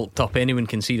obviously bulked up. Anyone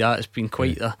can see that. It's been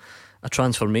quite a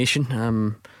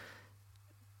transformation.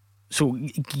 So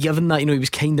given that, he was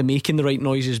kind of making the right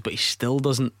noises, but he still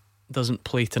doesn't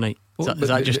play tonight. Is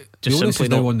that just the onus simply is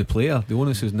now on the player? The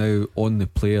onus is now on the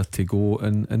player to go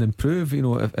and improve.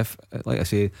 If like I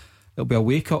say, it'll be a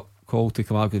wake up call to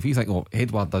come out. If you think,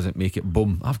 Edouard doesn't make it,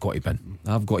 boom, I've got to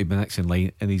be next in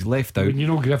line, and he's left out.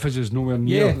 Griffiths is nowhere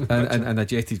near. and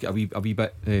Ajeti's got a wee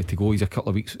bit to go. He's a couple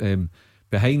of weeks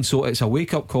behind, so it's a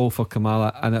wake up call for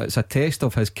Klimala, and it's a test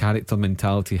of his character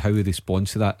mentality, how he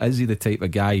responds to that. Is he the type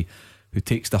of guy who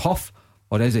takes the huff,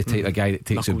 or is he the type of guy that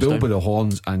takes the bull by the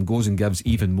horns and goes and gives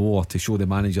even more to show the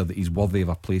manager that he's worthy of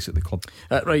a place at the club?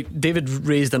 Right, David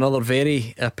raised another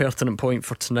very pertinent point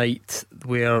for tonight,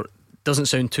 where doesn't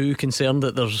sound too concerned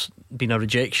that there's been a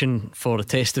rejection for a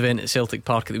test event at Celtic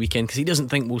Park at the weekend, because he doesn't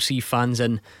think we'll see fans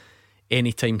in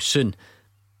anytime soon,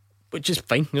 which is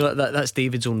fine. That's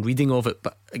David's own reading of it.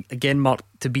 But again, Mark,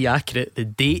 to be accurate, the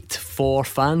date for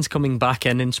fans coming back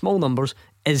in small numbers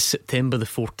is September the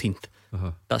 14th.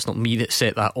 That's not me that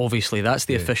set that, obviously. That's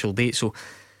the official date. So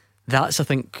that's, I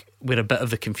think, where a bit of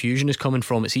the confusion is coming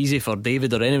from. It's easy for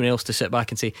David or anyone else to sit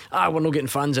back and say, we're not getting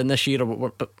fans in this year,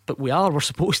 but we're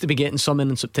supposed to be getting some in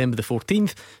on September the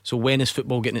 14th. So when is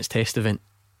football getting its test event?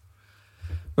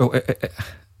 Well,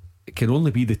 it can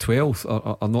only be the 12th,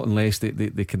 or not, unless they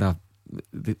kind of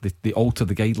they alter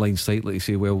the guidelines slightly to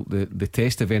say, well, the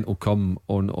test event will come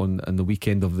on the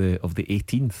weekend of the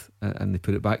 18th, and they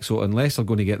put it back. So unless they're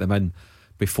going to get them in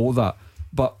before that,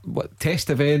 but test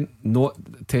event, not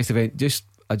test event,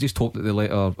 I just hope that they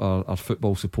let our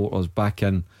football supporters back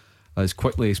in as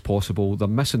quickly as possible. They're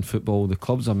missing football, the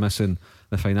clubs are missing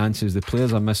the finances, the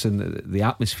players are missing the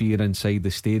atmosphere inside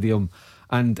the stadium.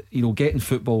 And getting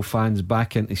football fans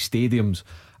back into stadiums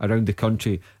around the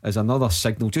country is another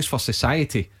signal just for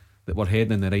society that we're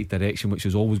heading in the right direction, which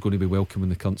is always going to be welcome in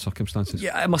the current circumstances.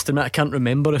 Yeah, I must admit, I can't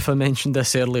remember if I mentioned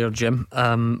this earlier, Jim,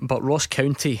 but Ross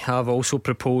County have also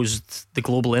proposed the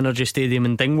Global Energy Stadium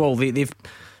in Dingwall. They've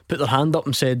put their hand up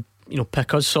and said,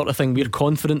 pick us, sort of thing. We're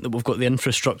confident that we've got the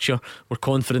infrastructure, we're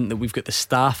confident that we've got the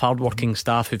staff, hardworking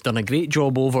staff who've done a great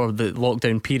job over the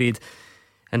lockdown period,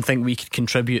 and think we could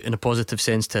contribute in a positive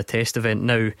sense to a test event.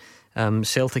 Now,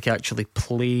 Celtic actually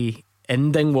play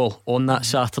in Dingwall on that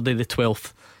Saturday the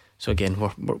 12th. So again,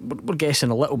 we're guessing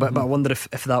a little bit, but I wonder if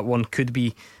that one could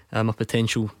be a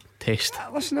potential test.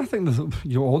 Listen, I think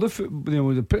all the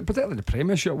particularly the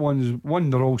Premiership ones, one,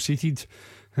 they're all seated,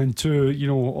 and two,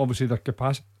 obviously their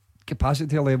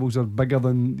capacity levels are bigger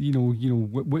than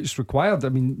what's required. I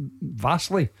mean,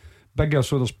 vastly bigger.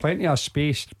 So there's plenty of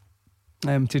space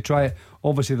to try it.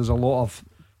 Obviously, there's a lot of,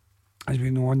 as we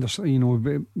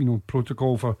know,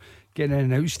 protocol for getting in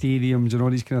and out stadiums and all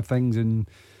these kind of things, and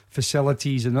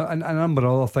facilities and a number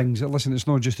of other things. Listen, it's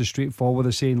not just as straightforward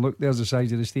as saying, look, there's the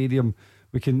size of the stadium.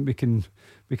 We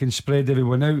can spread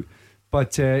everyone out.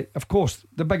 But of course,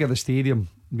 the bigger the stadium,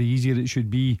 the easier it should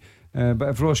be. But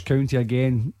if Ross County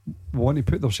again want to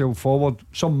put themselves forward,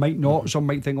 some might not. Some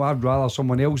might think, well, I'd rather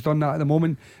someone else done that at the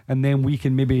moment, and then we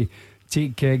can maybe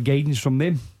take guidance from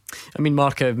them. I mean,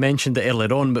 Mark, I mentioned it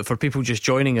earlier on, but for people just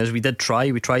joining us, we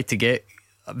tried to get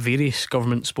various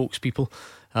government spokespeople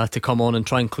to come on and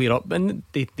try and clear up, and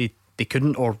they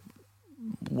couldn't, or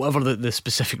whatever the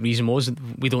specific reason was.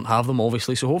 We don't have them,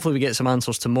 obviously, so hopefully we get some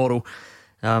answers tomorrow,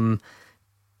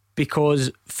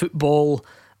 because football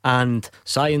and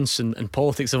science and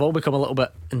politics have all become a little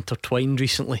bit intertwined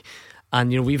recently. And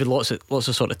we've had lots of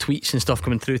sort of tweets and stuff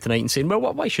coming through tonight and saying, well,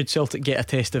 why should Celtic get a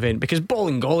test event? Because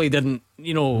Bolingoli didn't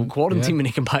quarantine when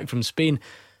he came back from Spain.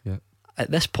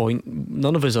 At this point,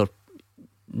 none of us are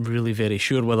really very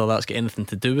sure whether that's got anything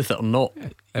to do with it or not.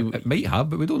 It might have,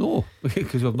 but we don't know,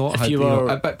 because we've not If had you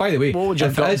were- but by the way, what would your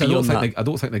if it thought is, be on that? I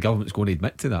don't think the government's going to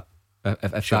admit to that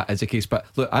if that is the case. But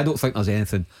look, I don't think there's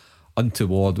anything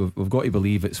untoward. We've got to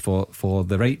believe it's for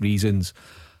the right reasons.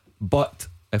 But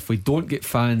if we don't get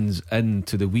fans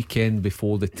into the weekend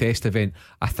before the test event,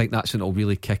 I think that's when it'll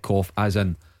really kick off, as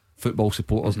in football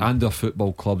supporters and our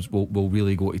football clubs will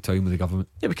really go to town with the government.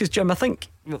 Yeah, because Jim, I think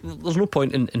there's no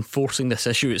point in enforcing this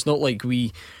issue. It's not like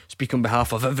we speak on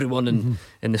behalf of everyone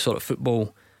in the sort of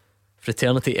football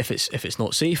fraternity. If it's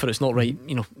not safe or it's not right,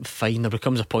 fine, there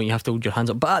becomes a point you have to hold your hands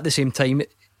up. But at the same time,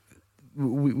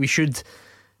 we should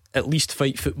at least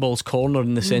fight football's corner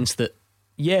in the sense that,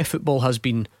 yeah, football has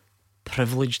been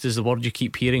privileged, is the word you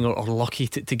keep hearing, or lucky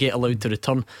to get allowed to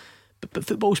return, but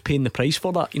football's paying the price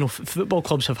for that. Football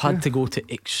clubs have had to go to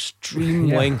extreme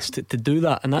lengths to do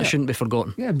that, and that shouldn't be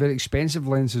forgotten. Yeah, very expensive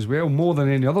lengths as well, more than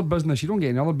any other business. You don't get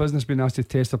any other business being asked to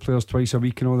test their players twice a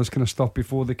week and all this kind of stuff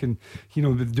before they can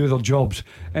do their jobs.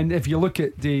 And if you look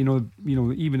at the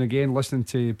even again listening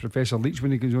to Professor Leach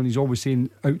when he goes on, he's always saying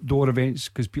outdoor events,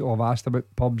 because people have asked about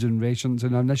pubs and restaurants,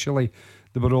 and initially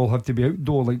they would all have to be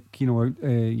outdoor, like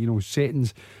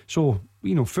settings. So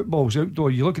football's outdoor.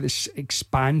 You look at this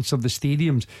expanse of the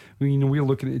stadiums. We're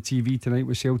looking at the TV tonight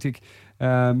with Celtic,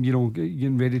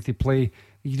 getting ready to play.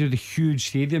 You do the huge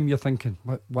stadium, you're thinking,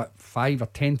 what 5,000 or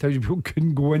 10,000 people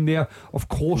couldn't go in there? Of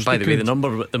course. By the way, the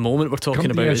number at the moment we're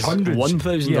talking about is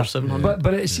 1,000 or 700.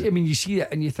 But it's, you see it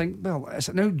and you think, well, it's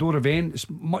an outdoor event. It's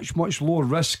much lower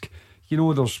risk.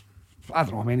 There's, I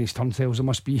don't know how many turnstiles, there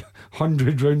must be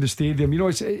 100 round the stadium.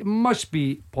 It must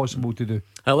be possible to do.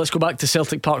 Let's go back to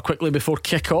Celtic Park quickly before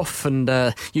kick-off, and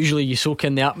usually you soak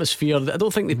in the atmosphere. I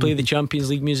don't think they play the Champions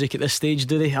League music at this stage,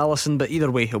 do they, Alison? But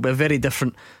either way, it'll be a very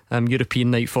different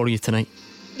European night for you tonight.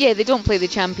 Yeah, they don't play the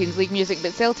Champions League music,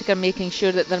 but Celtic are making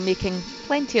sure that they're making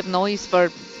plenty of noise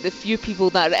for the few people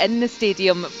that are in the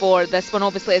stadium for this one.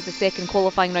 Obviously, it's the second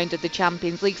qualifying round of the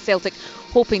Champions League. Celtic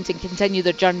hoping to continue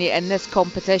their journey in this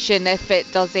competition. If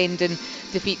it does end in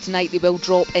defeat tonight, they will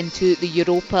drop into the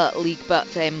Europa League. But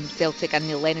Celtic and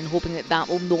Neil Lennon hoping that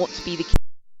will not be the case.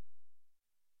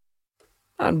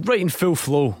 And right in full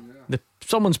flow,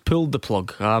 someone's pulled the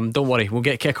plug. Don't worry, we'll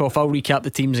get kick-off. I'll recap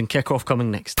the teams and kick-off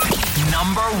coming next.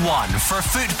 Number 1 for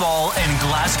football in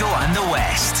Glasgow and the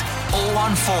West.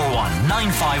 0141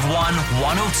 951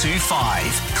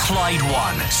 1025. Clyde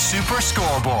One Super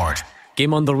Scoreboard.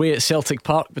 Game underway at Celtic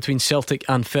Park between Celtic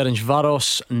and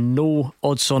Ferencvaros. No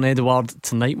Odsonne Edouard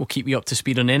tonight. We'll keep you up to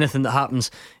speed on anything that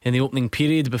happens in the opening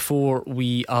period before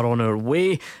we are on our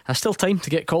way. Still time to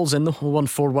get calls in though.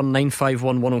 0141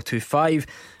 951 1025.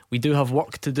 We do have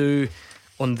work to do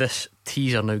on this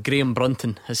teaser now. Graham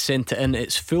Brunton has sent it in.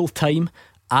 It's fulltime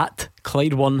at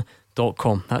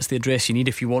Clyde1.com. That's the address you need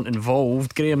if you want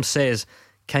involved. Graham says,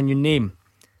 can you name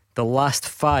the last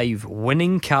 5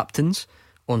 winning captains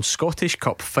on Scottish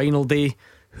Cup final day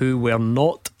who were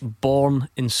not born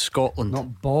in Scotland?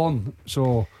 Not born.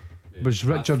 So was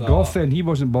Richard Gough then? He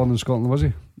wasn't born in Scotland, was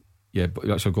he? Yeah, but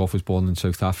Richard Gough was born in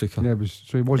South Africa. Yeah,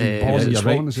 so he wasn't born in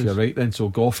Scotland. You're right then. So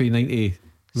Goughy 90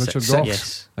 Richard Gough,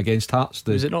 yes, against Hearts.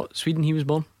 Was it not Sweden he was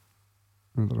born?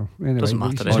 I don't know. Anyway, doesn't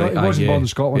matter. He wasn't born in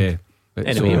Scotland. Yeah.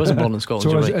 Anyway, he wasn't born in Scotland.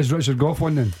 So right. is Richard Gough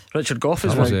one then? Richard Gough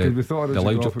is That one. was, We thought the Richard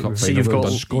Loud Gough Cup was So you've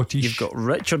Scottish. got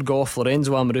Richard Gough,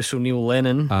 Lorenzo Amoruso, Neil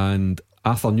Lennon, and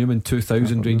Arthur Newman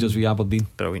 2000 Rangers v Aberdeen.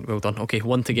 Brilliant, well done. Okay,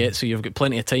 one to get, so you've got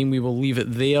plenty of time. We will leave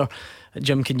it there.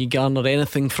 Jim, can you garner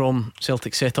anything from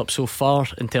Celtic setup so far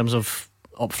in terms of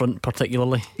up front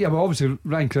particularly. Yeah, well, obviously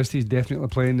Ryan Christie's definitely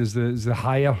playing as the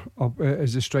higher up,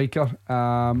 as the striker,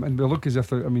 and they look as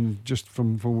if just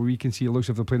from what we can see, it looks as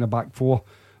if they're playing a back four,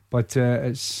 but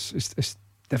it's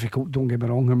difficult. Don't get me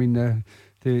wrong.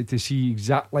 To see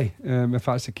exactly if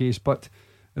that's the case, but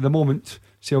at the moment,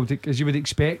 Celtic, as you would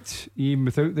expect, even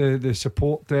without the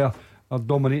support there, are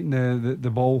dominating the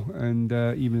ball, and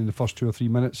even in the first 2 or 3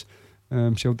 minutes,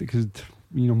 Celtic has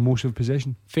most of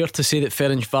possession. Fair to say that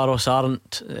Ferencváros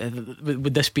aren't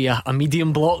would this be a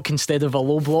medium block instead of a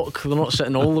low block? They're not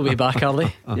sitting all the way back, are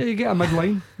they? Yeah, you get a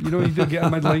midline. You do get a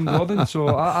midline, Gordon. So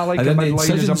I like a midline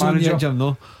as a manager. Jim,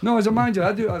 no, as a manager, I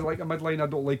like a midline. I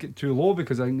don't like it too low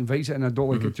because I invites it, and I don't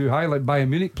like it too high. Like Bayern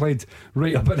Munich played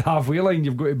right up at the halfway line.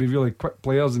 You've got to be really quick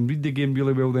players and read the game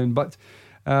really well then. But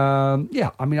I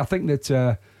think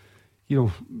that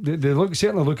they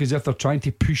certainly look as if they're trying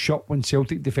to push up when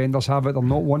Celtic defenders have it. They're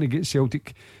not wanting to get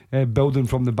Celtic building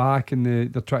from the back, and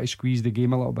they're trying to squeeze the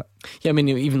game a little bit. Yeah,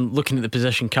 even looking at the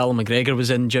position Callum McGregor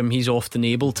was in, Jim, he's often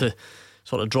able to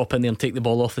sort of drop in there and take the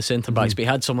ball off the centre backs, but he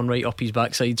had someone right up his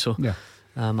backside. So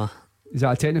is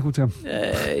that a technical term?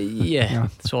 Yeah,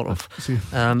 sort of. So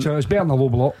it's better than a low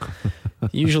block.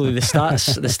 Usually the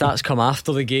stats come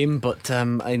after the game, but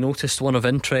I noticed one of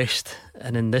interest,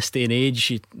 and in this day and age,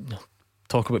 you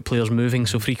talk about players moving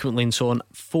so frequently and so on.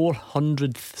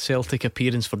 400th Celtic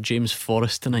appearance for James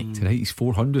Forrest tonight. Tonight he's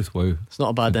 400th. Wow, it's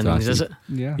not a bad innings, is it?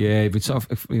 Yeah, but sort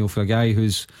of, for a guy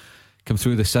who's come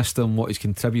through the system, what he's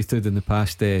contributed in the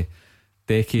past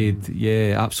decade,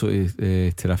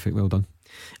 absolutely terrific. Well done.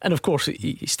 And of course,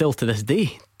 he still to this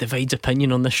day divides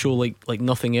opinion on this show like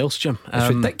nothing else, Jim.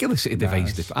 It's ridiculous. It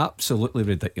divides it. Absolutely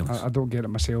ridiculous. I don't get it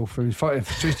myself.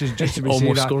 Just to be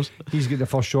saying that he's got the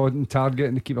first shot and target,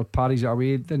 and the keeper parries it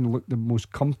away. It didn't look the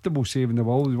most comfortable save in the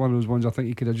world. It was one of those ones I think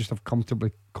he could have just have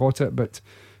comfortably caught it, but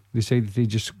they decided they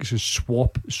just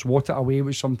swat it away,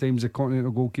 which sometimes the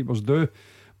continental goalkeepers do.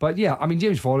 But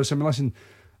James Forrest, listen,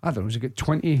 I don't know, he's got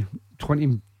 20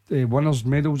 winners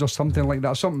medals or something like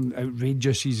that, something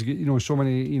outrageous. He's got so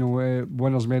many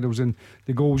winners medals, and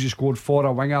the goals he scored for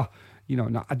a winger.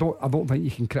 I don't think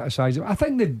you can criticise him. I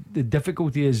think the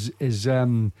difficulty is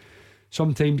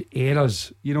sometimes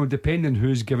errors. Depending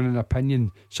who's giving an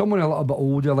opinion. Someone a little bit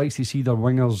older likes to see their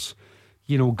wingers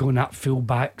going at full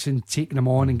backs and taking them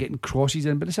on and getting crosses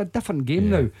in, but it's a different game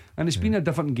now, and it's been a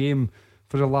different game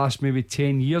for the last maybe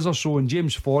 10 years or so, and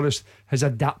James Forrest has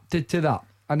adapted to that.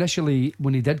 Initially,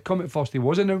 when he did come at first, he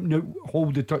was an out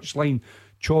hold the touchline,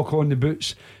 chalk on the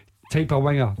boots type of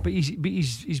winger, but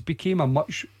he's became a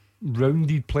much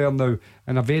rounded player now,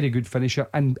 and a very good finisher,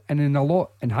 and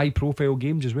in high profile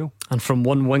games as well. And from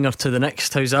one winger to the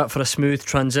next, how's that for a smooth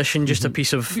transition? Just a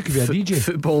piece of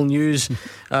football news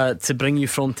to bring you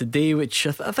from today, which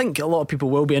I think a lot of people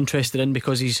will be interested in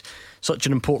because he's such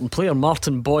an important player.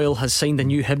 Martin Boyle has signed a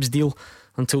new Hibs deal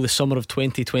until the summer of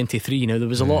 2023. Now there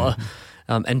was a lot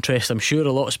of interest, I'm sure,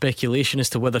 a lot of speculation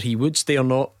as to whether he would stay or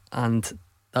not, and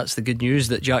that's the good news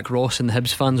that Jack Ross and the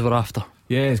Hibs fans were after.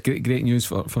 Yeah, it's great news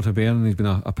for Hibernian. He's been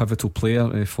a pivotal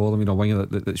player for them, a winger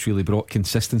that's really brought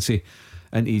consistency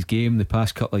into his game the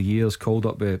past couple of years, called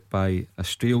up by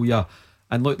Australia.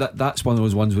 And look, that's one of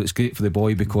those ones where it's great for the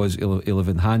boy because he'll have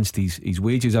enhanced his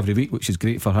wages every week, which is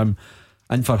great for him.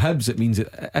 And for Hibs, it means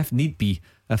that if need be,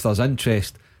 if there's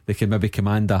interest, they can maybe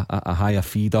command a higher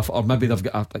fee, or maybe they've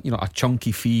got a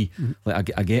chunky fee,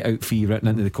 like a get out fee written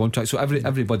into the contract. So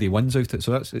everybody wins out it.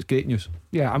 So it's great news.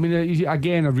 Yeah, I mean, he's,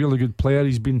 again, a really good player.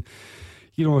 He's been,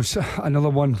 another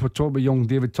one. We're talking about young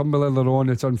David Turnbull earlier on.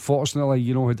 It's unfortunately,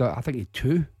 had I think he had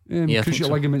two cruciate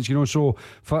ligaments. So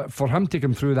for him to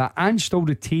come through that and still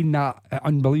retain that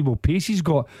unbelievable pace he's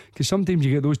got, because sometimes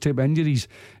you get those type of injuries,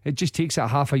 it just takes it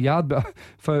half a yard. But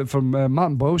for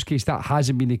Martin Boyle's case, that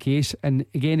hasn't been the case. And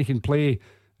again, he can play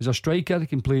as a striker, he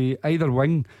can play either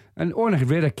wing, and on a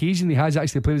rare occasion he has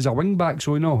actually played as a wing back.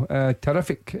 So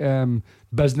terrific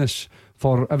business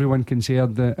for everyone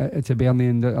concerned at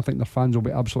Hibernian, and I think their fans will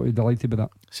be absolutely delighted with that.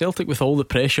 Celtic with all the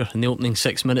pressure in the opening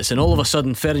 6 minutes, and all of a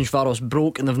sudden Ferencváros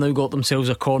broke and they've now got themselves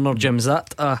a corner. Jim, is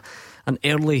that an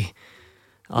early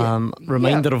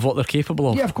reminder of what they're capable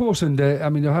of? Yeah, of course. And I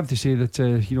mean, I have to say that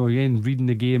again, reading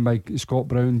the game by Scott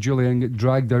Brown, Julian get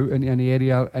dragged out into an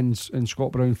area and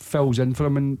Scott Brown fills in for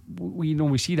him, and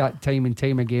we see that time and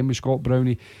time again with Scott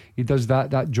Brown. He does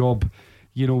that job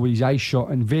with his eyes shut,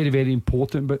 and very, very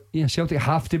important. But Celtic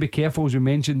have to be careful, as we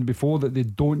mentioned before, that they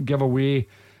don't give away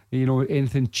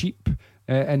anything cheap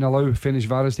and allow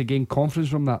Ferencváros to gain confidence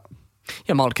from that.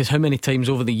 Yeah, Marcus, how many times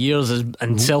over the years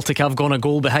and Celtic have gone a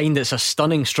goal behind? It's a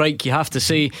stunning strike, you have to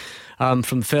say, from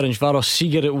Ferencvaros.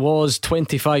 Seeger it was,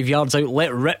 25 yards out,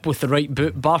 let rip with the right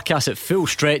boot. Barkas at full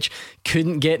stretch,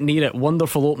 couldn't get near it.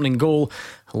 Wonderful opening goal.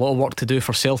 A lot of work to do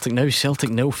for Celtic now.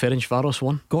 Celtic 0, Ferencvaros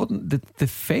 1. Gordon, the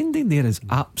defending there is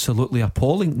absolutely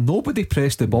appalling. Nobody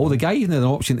pressed the ball. The guy had an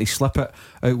option to slip it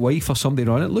out wide for somebody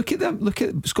to run it. Look at them. Look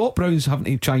at Scott Brown's having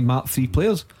to try and mark 3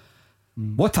 players.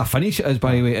 What a finish it is,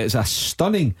 by the way. It's a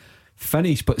stunning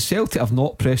finish, but Celtic have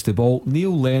not pressed the ball.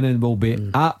 Neil Lennon will be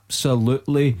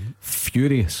absolutely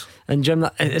furious. And Jim,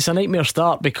 it's a nightmare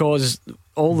start because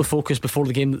all the focus before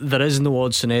the game, there is no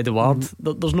Odsonne Edouard.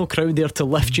 There's no crowd there to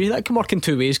lift you. That can work in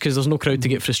two ways because there's no crowd to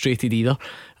get frustrated either.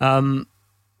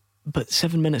 But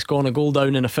 7 minutes gone, a goal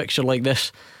down in a fixture like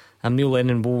this, and Neil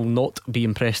Lennon will not be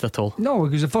impressed at all. No,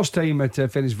 because the first time at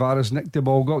Ferencvaros nicked the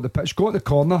ball, got the pitch, got the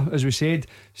corner, as we said.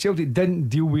 Celtic didn't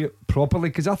deal with it properly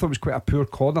because I thought it was quite a poor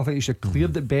corner. I think he should have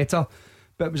cleared it better,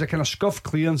 but it was a kind of scuffed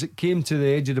clearance. It came to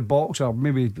the edge of the box, or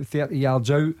maybe 30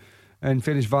 yards out. And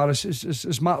Ferencvaros,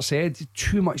 as Mark said,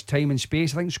 too much time and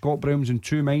space. I think Scott Brown's in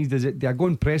two minds. Do I go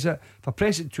and press it? If I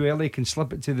press it too early, I can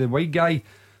slip it to the wide guy.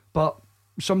 But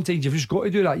sometimes you've just got to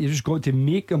do that. You've just got to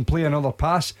make them play another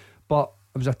pass. But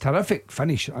it was a terrific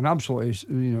finish, and absolutely,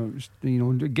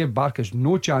 give Barkas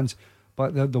no chance.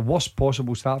 But the worst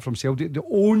possible start from Celtic. The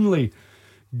only,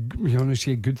 you want to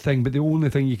say a good thing, but the only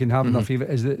thing you can have in their favour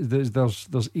is that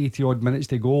there's 80 odd minutes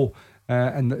to go,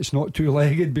 and it's not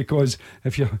two-legged, because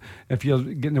if you're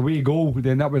getting away goal,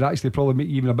 then that would actually probably make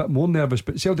you even a bit more nervous.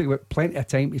 But Celtic got plenty of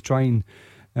time to try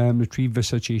and retrieve the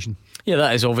situation. Yeah,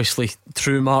 that is obviously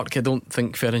true, Mark. I don't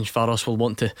think Ferencvaros will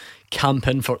want to camp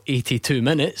in for 82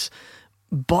 minutes.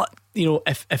 But,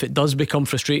 if it does become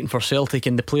frustrating for Celtic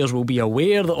and the players will be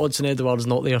aware that Odsonne Edouard's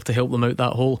not there to help them out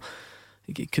that hole,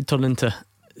 it could turn into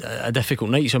a difficult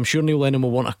night. So I'm sure Neil Lennon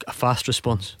will want a fast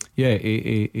response. Yeah,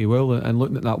 he will. And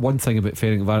looking at that one thing about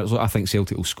Ferencvaros, I think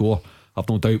Celtic will score, I've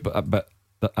no doubt, but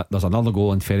there's another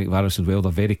goal in Ferencvaros as well.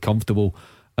 They're very comfortable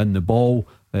in the ball.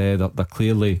 They're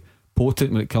clearly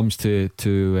potent when it comes to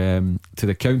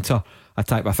the counter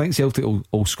attack. But I think Celtic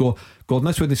will score. Gordon,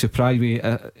 this wouldn't surprise me.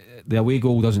 The away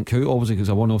goal doesn't count, obviously, because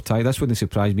it's a one-off tie. This wouldn't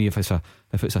surprise me if it's a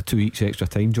 2 each extra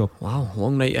time job. Wow,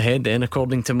 long night ahead then,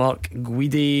 according to Mark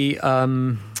Guidi.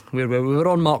 We were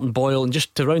on Martin Boyle, and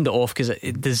just to round it off, because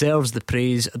it deserves the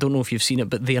praise. I don't know if you've seen it,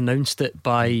 but they announced it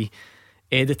by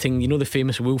editing, the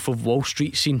famous Wolf of Wall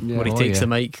Street scene, where he takes the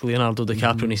mic, Leonardo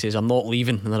DiCaprio, and he says, "I'm not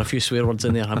leaving," and there are a few swear words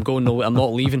in there. I'm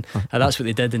not leaving. And that's what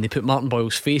they did, and they put Martin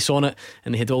Boyle's face on it,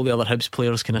 and they had all the other Hibs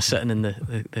players kind of sitting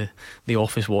in the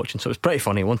office watching. So it was pretty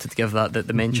funny. I wanted to give that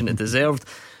the mention it deserved.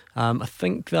 I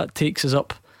think that takes us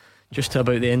up just to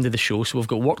about the end of the show, so we've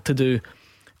got work to do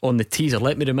on the teaser.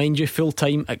 Let me remind you, full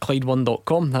time at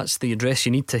Clyde1.com. That's the address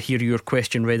you need to hear your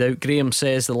question read out. Graham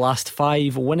says the last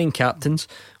 5 winning captains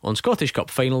on Scottish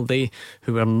Cup final day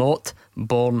who were not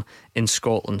born in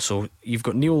Scotland. So you've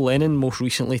got Neil Lennon, most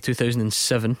recently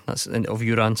 2007, that's of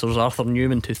your answers. Arthur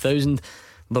Newman 2000,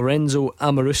 Lorenzo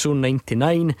Amoruso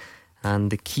 99,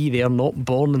 and the key there, not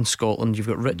born in Scotland, you've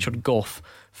got Richard Gough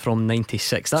from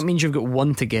 96. That means you've got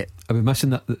one to get. Are we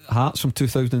missing that Hearts from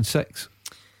 2006?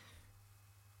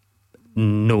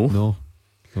 No.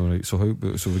 Alright, so we're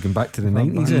going back to the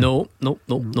 90s?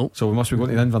 No. So we must be going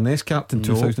to the Inverness captain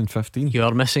 2015. You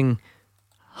are missing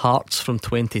Hearts from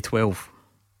 2012.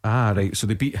 Ah, right, so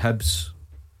they beat Hibs.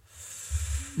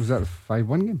 Was that a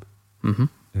 5-1 game?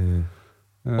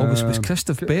 Was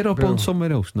Christoph Berra on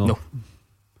somewhere else? No.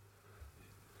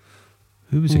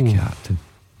 Who was the captain?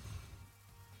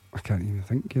 I can't even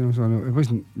think, so I know it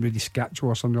wasn't really Scatcho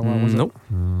or something like that, was it?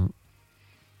 No.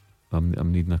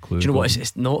 I'm needing a clue. Do you know what?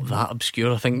 It's not that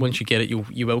obscure. I think once you get it,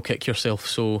 you will kick yourself.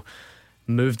 So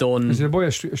moved on. Is the boy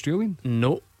Australian?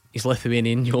 No, he's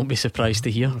Lithuanian. You won't be surprised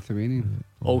to hear. Lithuanian.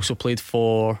 Also played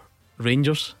for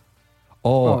Rangers.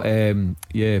 Big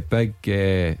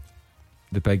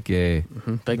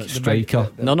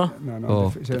striker. No.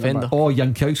 Defender.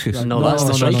 Jankowskis. No, that's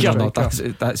the striker. No,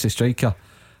 that's the striker.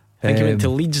 I think he went to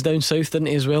Leeds down south, didn't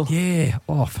he, as well? Yeah.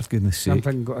 Oh, for goodness sake. I'm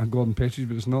thinking Gordon Petridge,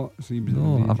 but it's not. So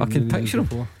I can picture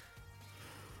him.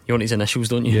 You want his initials,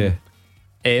 don't you? Yeah.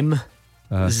 M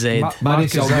Z.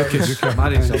 Marius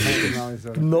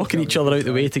knocking each other out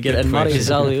the way to get in.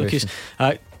 Marius Zaliukis.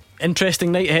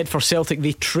 Interesting night ahead for Celtic.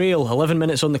 They trail 11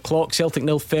 minutes on the clock. Celtic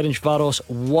 0, Ferencvaros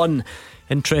 1.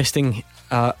 Interesting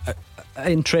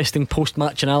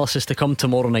post-match analysis to come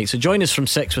tomorrow night. So join us from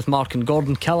 6 with Mark and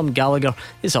Gordon. Callum Gallagher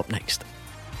is up next.